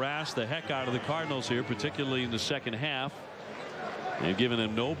really harassed the heck out of the Cardinals here, particularly in the second half. They've given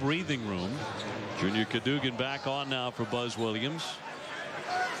him no breathing room. Junior Cadogan back on now for Buzz Williams.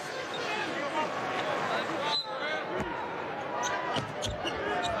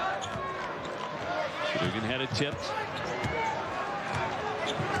 Dugan had it tipped.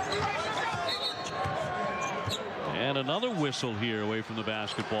 And another whistle here away from the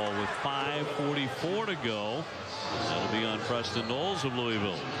basketball with 5:44 to go. That'll be on Preston Knowles of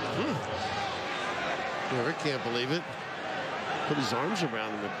Louisville. Yeah, Rick can't believe it. Put his arms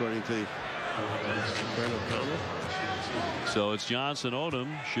around him, according to Brent O'Connell. So it's Johnson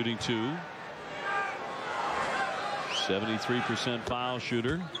Odom shooting 2. 73% foul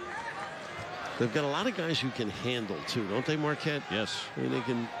shooter. They've got a lot of guys who can handle too, don't they, Marquette? Yes. I mean, they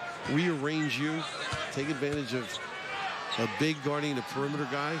can rearrange you, take advantage of a big guarding a perimeter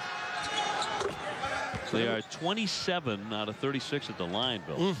guy. They are 27 out of 36 at the line,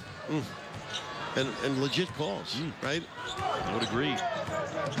 Bill. And legit calls, right? I would agree.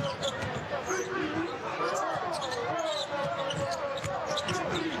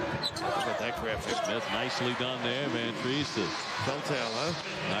 Look at that graphic. Smith nicely done there. Van Treese to Telltale, huh?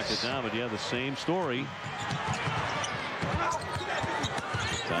 knock it down, but yeah, the same story.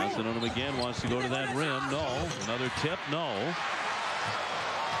 Johnson on him again, wants to go to that rim. No. Another tip. No.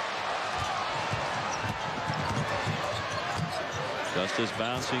 Justice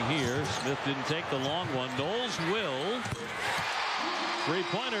bouncing here. Smith didn't take the long one. Knowles will.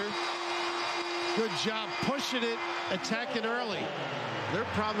 Three-pointer. Good job pushing it, attacking early. Their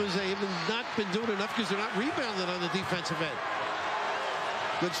problem is they have not been doing enough because they're not rebounding on the defensive end.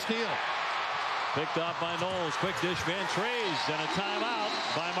 Good steal. Picked off by Knowles. Quick dish, Van Treese, and a timeout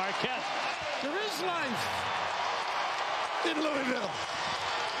by Marquette. There is life in Louisville.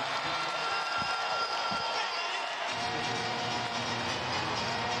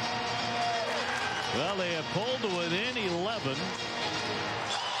 Well, they have pulled to within 11.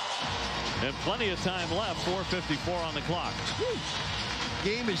 And plenty of time left. 4:54 on the clock.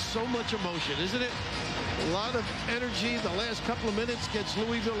 Game is so much emotion, isn't it? A lot of energy. The last couple of minutes gets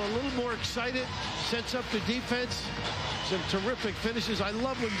Louisville a little more excited. Sets up the defense. Some terrific finishes. I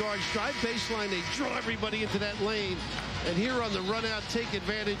love when guards drive baseline. They draw everybody into that lane. And here on the run out, take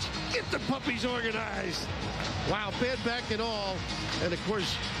advantage. Get the puppies organized. Wow, bad back and all. And, of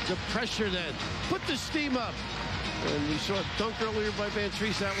course, the pressure then. Put the steam up. And we saw a dunk earlier by Van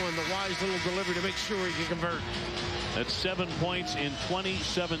Treese. That one, the wise little delivery to make sure he can convert. That's 7 points in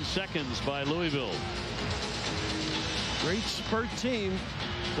 27 seconds by Louisville. Great spurt team.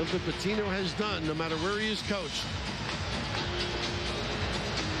 Something Pitino has done, no matter where he is coached.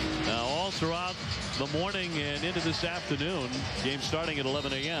 Now, all throughout the morning and into this afternoon, game starting at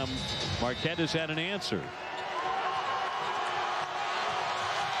 11 a.m., Marquette has had an answer.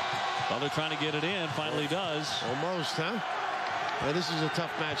 Well, they're trying to get it in. Finally does. Almost, huh? Well, this is a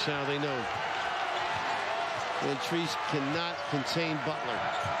tough match now, they know. And Treese cannot contain Butler.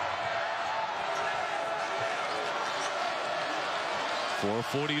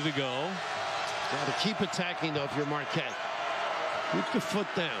 4:40 to go. Got to keep attacking, though, if you're Marquette. Keep the foot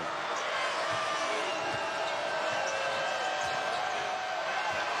down.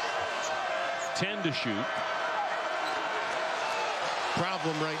 Ten to shoot.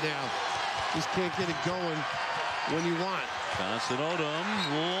 Problem right now. Just can't get it going when you want. Johnson Odom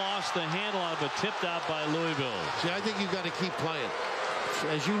lost the handle out, but tipped out by Louisville. See, I think you've got to keep playing.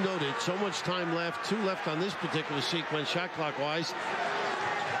 As you noted, so much time left. 2 left on this particular sequence, shot clock wise.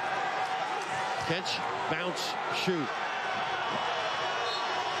 Catch, bounce, shoot.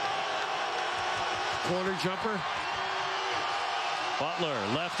 Corner jumper. Butler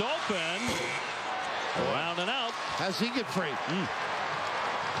left open. Around and out. How's he get free?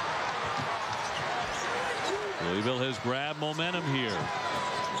 Louisville has grabbed momentum here.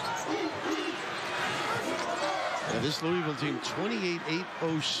 And this Louisville team,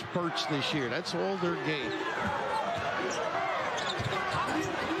 28-8-0 spurts this year. That's all their game.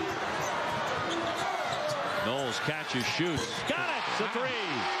 Knowles catches, shoots. Got it! It's a 3.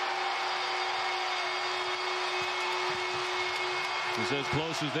 It's as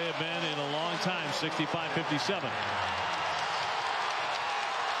close as they have been in a long time. 65-57.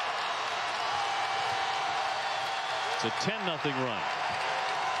 It's a 10-0 run.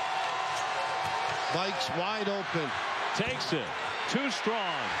 Mike's wide open. Takes it. Too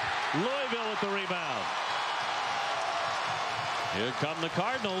strong. Louisville with the rebound. Here come the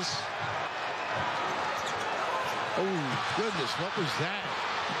Cardinals. Oh, goodness. What was that?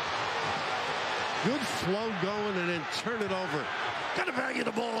 Good flow going and then turn it over. Got to value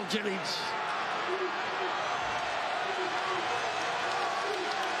the ball, Jennings.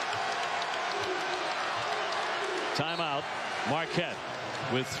 Timeout. Marquette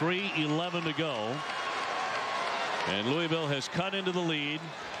with 3:11 to go. And Louisville has cut into the lead.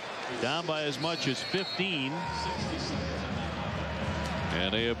 Down by as much as 15.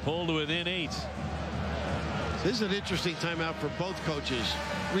 And they have pulled within 8. This is an interesting timeout for both coaches.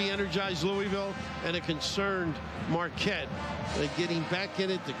 Re-energized Louisville and a concerned Marquette. Getting back in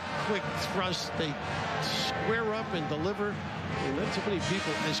it, the quick thrust, they square up and deliver. And not too many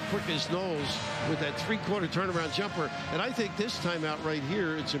people as quick as Knowles with that three-quarter turnaround jumper. And I think this timeout right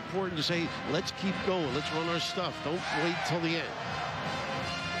here, it's important to say, let's keep going. Let's run our stuff. Don't wait till the end.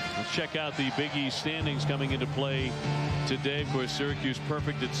 Let's check out the Big East standings coming into play today. Of course, Syracuse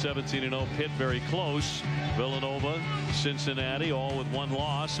perfect at 17-0. Pitt very close. Villanova, Cincinnati, all with one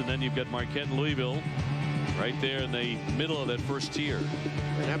loss. And then you've got Marquette and Louisville right there in the middle of that first tier.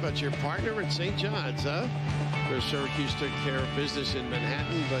 And how about your partner at St. John's, huh? Where Syracuse took care of business in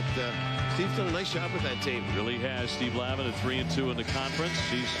Manhattan, but Steve's done a nice job with that team. Really has. Steve Lavin at 3-2 in the conference.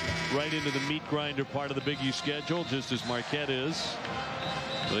 He's right into the meat grinder part of the Big East schedule, just as Marquette is.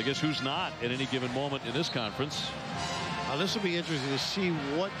 But I guess who's not at any given moment in this conference? This will be interesting to see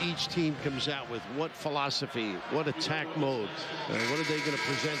what each team comes out with, what philosophy, what attack mode, what are they going to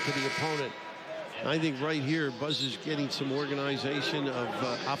present to the opponent. I think right here, Buzz is getting some organization of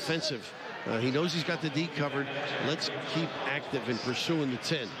offensive. He knows he's got the D covered. Let's keep active in pursuing the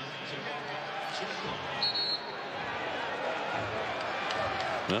 10.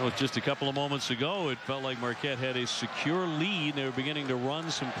 Well, just a couple of moments ago, it felt like Marquette had a secure lead. They were beginning to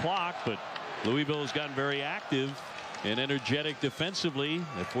run some clock, but Louisville has gotten very active and energetic defensively.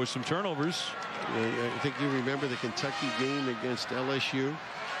 They forced some turnovers. I think you remember the Kentucky game against LSU.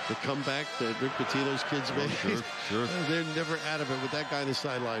 The comeback that Rick Pitino's kids made. Sure. They're never out of it with that guy on the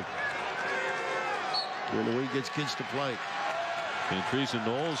sideline. And the way he gets kids to play. And Teresa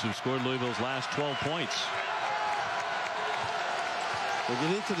Knowles, who scored Louisville's last 12 points. They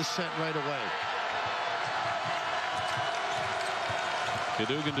get into the set right away.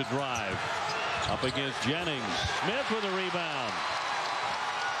 Cadogan to drive. Up against Jennings. Smith with a rebound.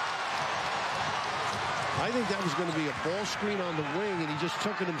 I think that was going to be a ball screen on the wing, and he just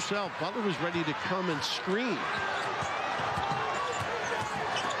took it himself. Butler was ready to come and screen.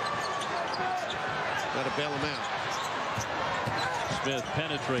 Got to bail him out. Smith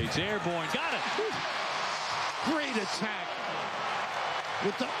penetrates, airborne, got it. Great attack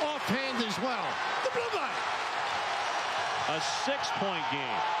with the offhand as well. The blue line. A 6-point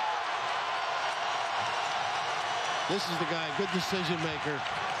game. This is the guy, good decision maker.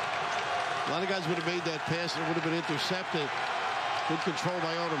 A lot of guys would have made that pass and it would have been intercepted. Good control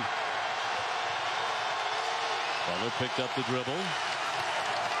by Odom. Butler picked up the dribble.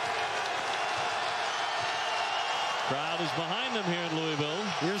 Crowd is behind them here in Louisville.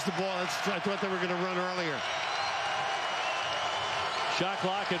 Here's the ball. I thought they were going to run earlier. Shot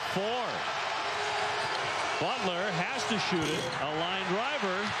clock at 4. Butler has to shoot it. A line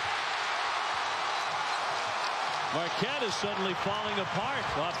driver. Marquette is suddenly falling apart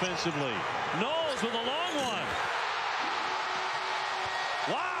offensively. Knowles with a long one.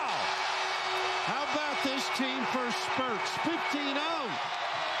 Wow. How about this team for spurts? 15-0.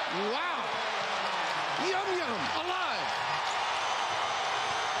 Wow. Yum, yum. Alive.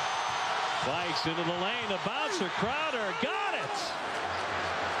 Bikes into the lane. A bouncer. Crowder got it.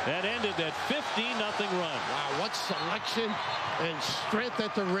 That ended that 15-0 run. Wow, what selection and strength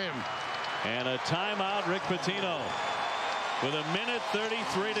at the rim. And a timeout, Rick Pitino. With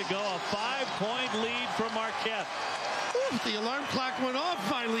 1:33 to go, a 5-point lead for Marquette. Ooh, the alarm clock went off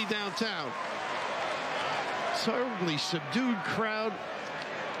finally downtown. Terribly subdued crowd.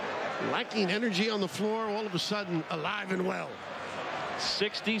 Lacking energy on the floor, all of a sudden alive and well.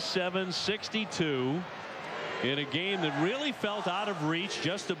 67-62 in a game that really felt out of reach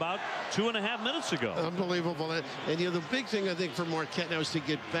just about 2.5 minutes ago. Unbelievable. And you know, the big thing I think for Marquette now is to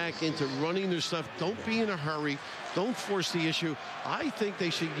get back into running their stuff. Don't be in a hurry. Don't force the issue. I think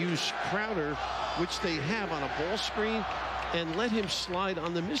they should use Crowder, which they have on a ball screen, and let him slide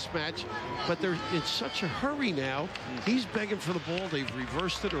on the mismatch. But they're in such a hurry now. He's begging for the ball. They've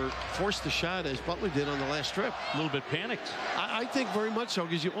reversed it or forced the shot as Butler did on the last trip. A little bit panicked. I think very much so,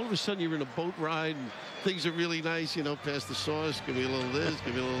 because all of a sudden you're in a boat ride and things are really nice, you know, past the sauce, give me a little this,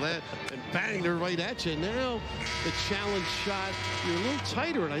 give me a little that, and bang, they're right at you. Now the challenge shot, you're a little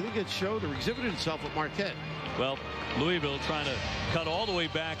tighter, and I think it showed or exhibited itself at Marquette. Well, Louisville trying to cut all the way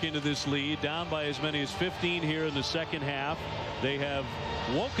back into this lead, down by as many as 15 here in the second half. They have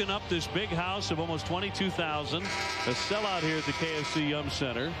woken up this big house of almost 22,000. A sellout here at the KFC Yum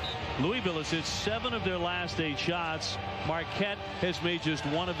Center. Louisville has hit 7 of their last 8 shots. Marquette has made just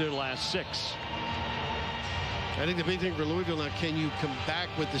 1 of their last 6. I think the big thing for Louisville now, can you come back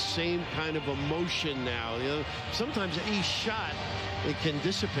with the same kind of emotion now? You know, sometimes a shot, it can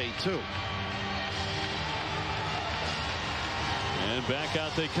dissipate too. And back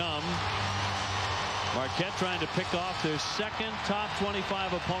out they come. Marquette trying to pick off their second top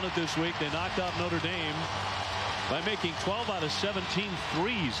 25 opponent this week. They knocked off Notre Dame by making 12 out of 17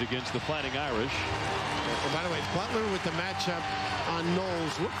 threes against the Fighting Irish. And by the way, Butler with the matchup on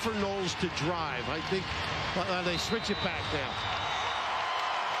Knowles. Look for Knowles to drive. I think they switch it back now.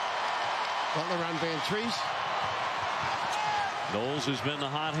 Butler on Van Treese. Knowles has been the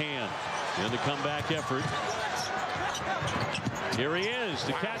hot hand in the comeback effort. Here he is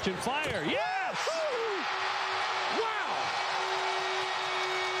to catch and fire. Yes! Wow!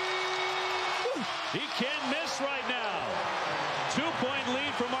 He can't miss right now. 2-point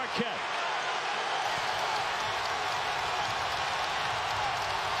lead for Marquette.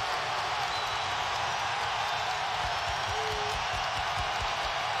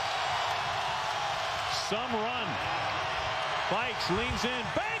 Some run. Bikes, leans in,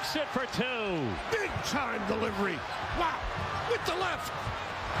 banks it for two. Big time delivery. Wow. With the left.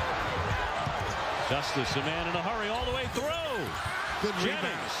 Justice, a man in a hurry all the way through. Good Jennings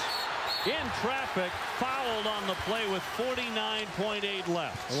rebound. in traffic, fouled on the play with 49.8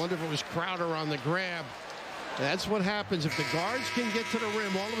 left. I wonder if it was Crowder on the grab. That's what happens if the guards can get to the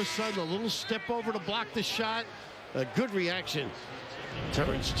rim. All of a sudden, a little step over to block the shot. A good reaction.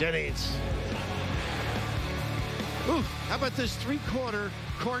 Terrence Jennings. Ooh, how about this three-quarter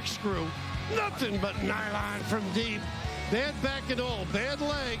corkscrew? Nothing but nylon from deep. Bad back and all, bad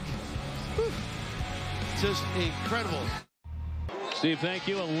leg. Whew. Just incredible. Steve, thank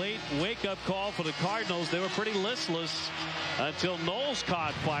you. A late wake-up call for the Cardinals. They were pretty listless until Knowles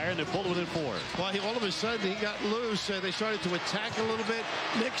caught fire, and they pulled within 4. Well, all of a sudden, he got loose. They started to attack a little bit,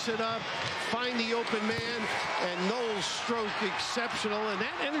 mix it up, find the open man, and Knowles' stroke exceptional, and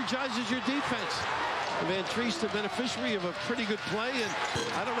that energizes your defense. Van Treese, the beneficiary of a pretty good play, and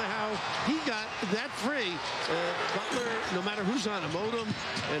I don't know how he got that free. Butler, no matter who's on him, Odom,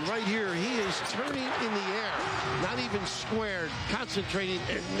 and right here, he is turning in the air, not even squared, concentrating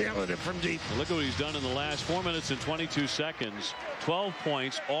and nailing it from deep. Look at what he's done in the last 4 minutes and 22 seconds. 12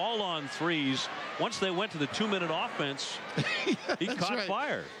 points, all on threes. Once they went to the 2-minute offense, he caught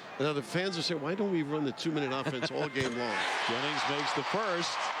fire. Now the fans are saying, why don't we run the 2-minute offense all game long? Jennings makes the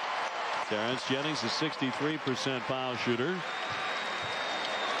first. Terrence Jennings, a 63% foul shooter.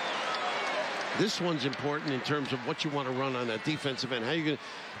 This one's important in terms of what you want to run on that defensive end. How you going to?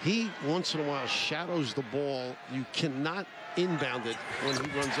 He once in a while shadows the ball. You cannot inbound it when he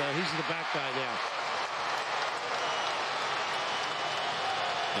runs out. He's the back guy now.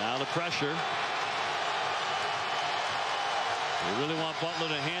 Now the pressure. They really want Butler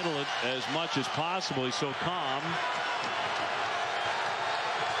to handle it as much as possible. He's so calm.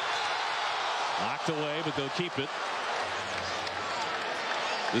 Knocked away, but they'll keep it.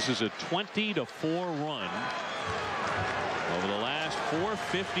 This is a 20-4 run over the last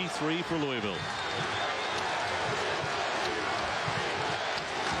 4:53 for Louisville.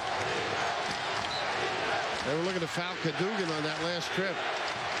 They were looking to foul Cadogan on that last trip.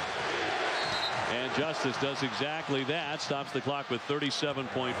 And Justice does exactly that. Stops the clock with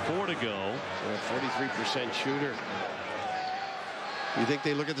 37.4 to go. So a 43% shooter. You think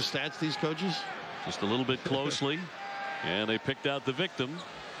they look at the stats, these coaches? Just a little bit closely. And they picked out the victim.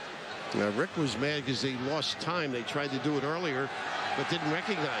 Now, Rick was mad because they lost time. They tried to do it earlier, but didn't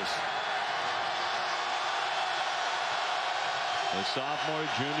recognize. The sophomore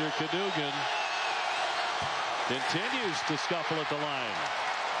junior Cadogan continues to scuffle at the line.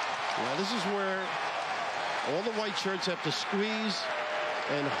 Well, this is where all the white shirts have to squeeze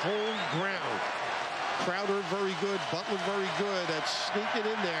and hold ground. Crowder very good. Butler very good at sneaking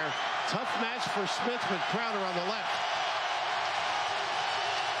in there. Tough match for Smith with Crowder on the left.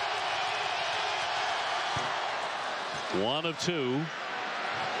 One of two.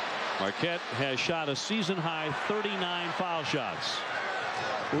 Marquette has shot a season-high 39 foul shots.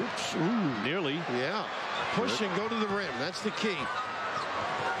 Oops. Ooh. Nearly. Yeah. Push and go to the rim. That's the key.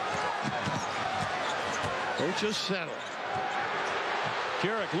 Don't just settle.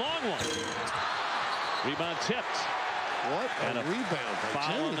 Carrick, long one. Rebound tipped. What and a rebound.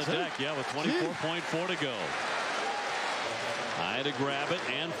 Foul on the deck. Yeah, with 24.4 to go. High to grab it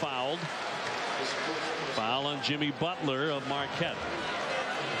and fouled. Foul on Jimmy Butler of Marquette.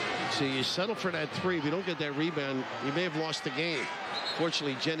 So you settle for that three. If you don't get that rebound, you may have lost the game.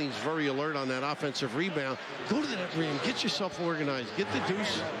 Fortunately, Jennings very alert on that offensive rebound. Go to that rim. Get yourself organized. Get the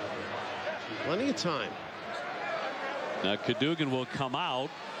deuce. Plenty of time. Now Cadogan will come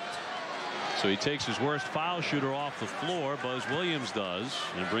out. So he takes his worst foul shooter off the floor. Buzz Williams does.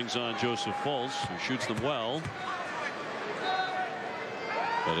 And brings on Joseph Fultz, who shoots them well.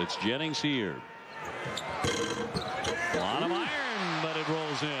 But it's Jennings here. A lot of iron, but it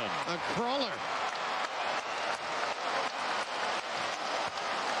rolls in. A crawler.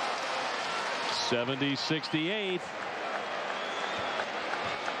 70-68.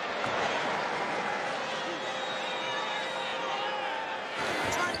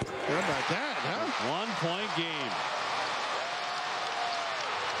 How about that, huh? 1-point game.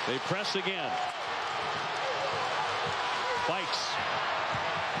 They press again. Bikes.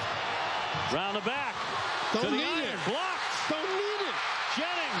 Round the back. Don't need it. Blocked. Don't need it.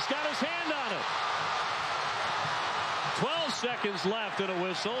 Jennings got his hand on it. 12 seconds left and a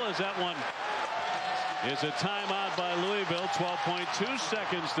whistle as that one is a timeout by Louisville. 12.2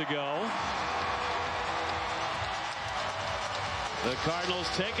 seconds to go. The Cardinals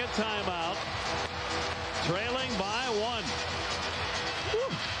take a timeout, trailing by 1. Woo.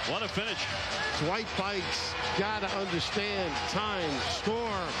 What a finish. Dwight Bikes got to understand time,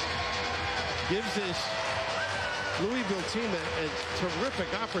 score. Gives this Louisville team a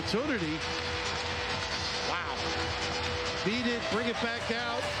terrific opportunity. Wow. Beat it, bring it back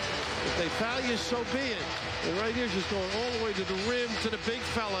out. If they foul you, so be it. And right here, just going all the way to the rim, to the big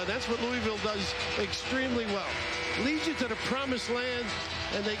fella. That's what Louisville does extremely well. Leads you to the promised land,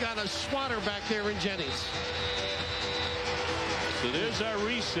 and they got a swatter back there in Jennings. So there's our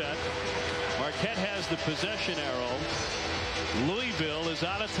reset. Marquette has the possession arrow. Louisville is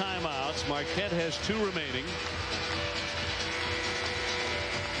out of timeouts. Marquette has 2 remaining.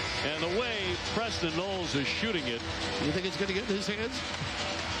 And the way Preston Knowles is shooting it. You think it's going to get in his hands?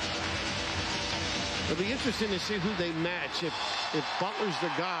 It'll be interesting to see who they match. If Butler's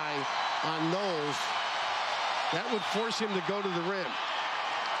the guy on Knowles, that would force him to go to the rim.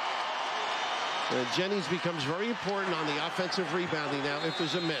 Jennings becomes very important on the offensive rebounding now if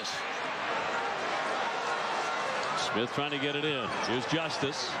there's a miss. Smith trying to get it in. Here's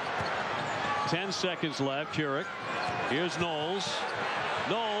Justice. 10 seconds left. Keurig. Here's Knowles.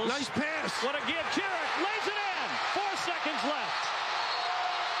 Knowles. Nice pass. What a give. Keurig lays it in. 4 seconds left.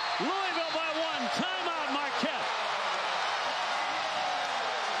 Louisville by 1. Timeout Marquette.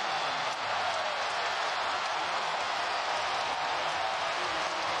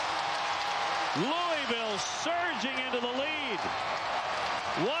 Louisville surging into the lead.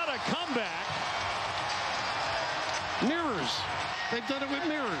 What a comeback. Mirrors. They've done it with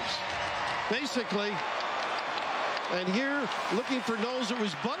mirrors. Basically. And here, looking for Knowles, it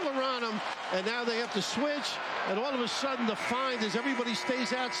was Butler on him, and now they have to switch, and all of a sudden the find is everybody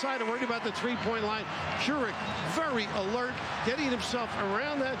stays outside and worried about the three-point line. Keurig, very alert, getting himself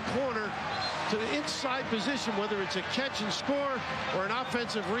around that corner to the inside position, whether it's a catch and score or an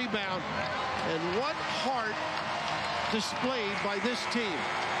offensive rebound. And what heart displayed by this team.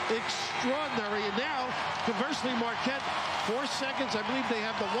 Extraordinary. And now, conversely, Marquette, 4 seconds. I believe they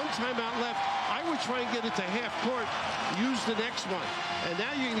have the 1 timeout left. I would try and get it to half court, use the next one. And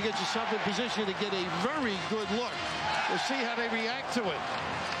now you're going to get yourself in position to get a very good look. We'll see how they react to it.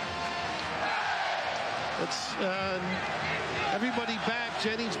 It's everybody back.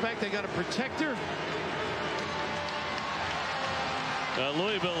 Jennings back. They got a protector.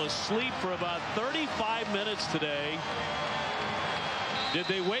 Louisville asleep for about 35 minutes today. Did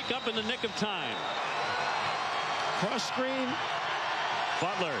they wake up in the nick of time? Cross screen.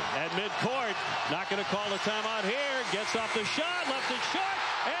 Butler at midcourt. Not going to call a timeout here. Gets off the shot. Left it short.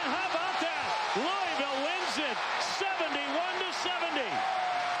 And how about that? Louisville wins it 71-70.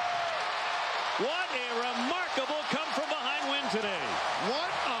 What a remarkable come-from-behind win today.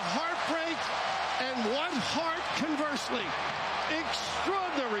 What a heartbreak and what heart conversely.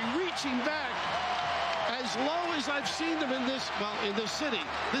 Extraordinary reaching back. As low as I've seen them in this, well, in this city.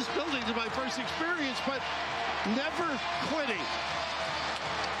 This building is my first experience, but never quitting.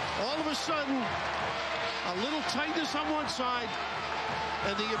 All of a sudden, a little tightness on one side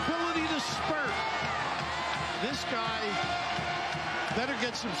and the ability to spurt. This guy better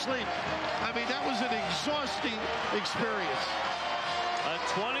get some sleep. I mean, that was an exhausting experience. A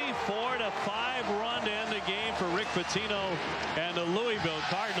 24-5 run to end the game for Rick Pitino and the Louisville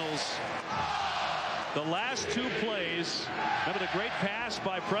Cardinals. The last 2 plays, remember the great pass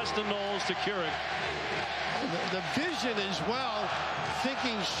by Preston Knowles to Keurig. The vision as well,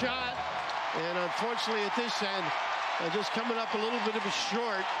 thinking shot, and unfortunately at this end, just coming up a little bit of a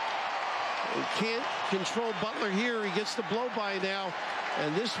short. He can't control Butler here. He gets the blow by now,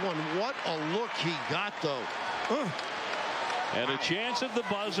 and this one, what a look he got though. And a chance at the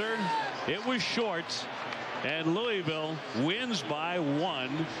buzzer. It was short. And Louisville wins by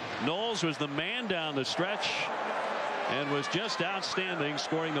 1. Knowles was the man down the stretch and was just outstanding,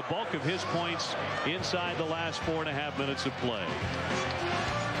 scoring the bulk of his points inside the last 4.5 minutes of play.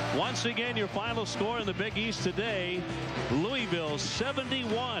 Once again, your final score in the Big East today, Louisville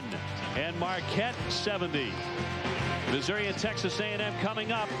 71 and Marquette 70. Missouri and Texas A&M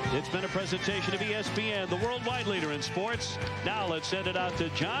coming up. It's been a presentation of ESPN, the worldwide leader in sports. Now let's send it out to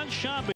John Shambi.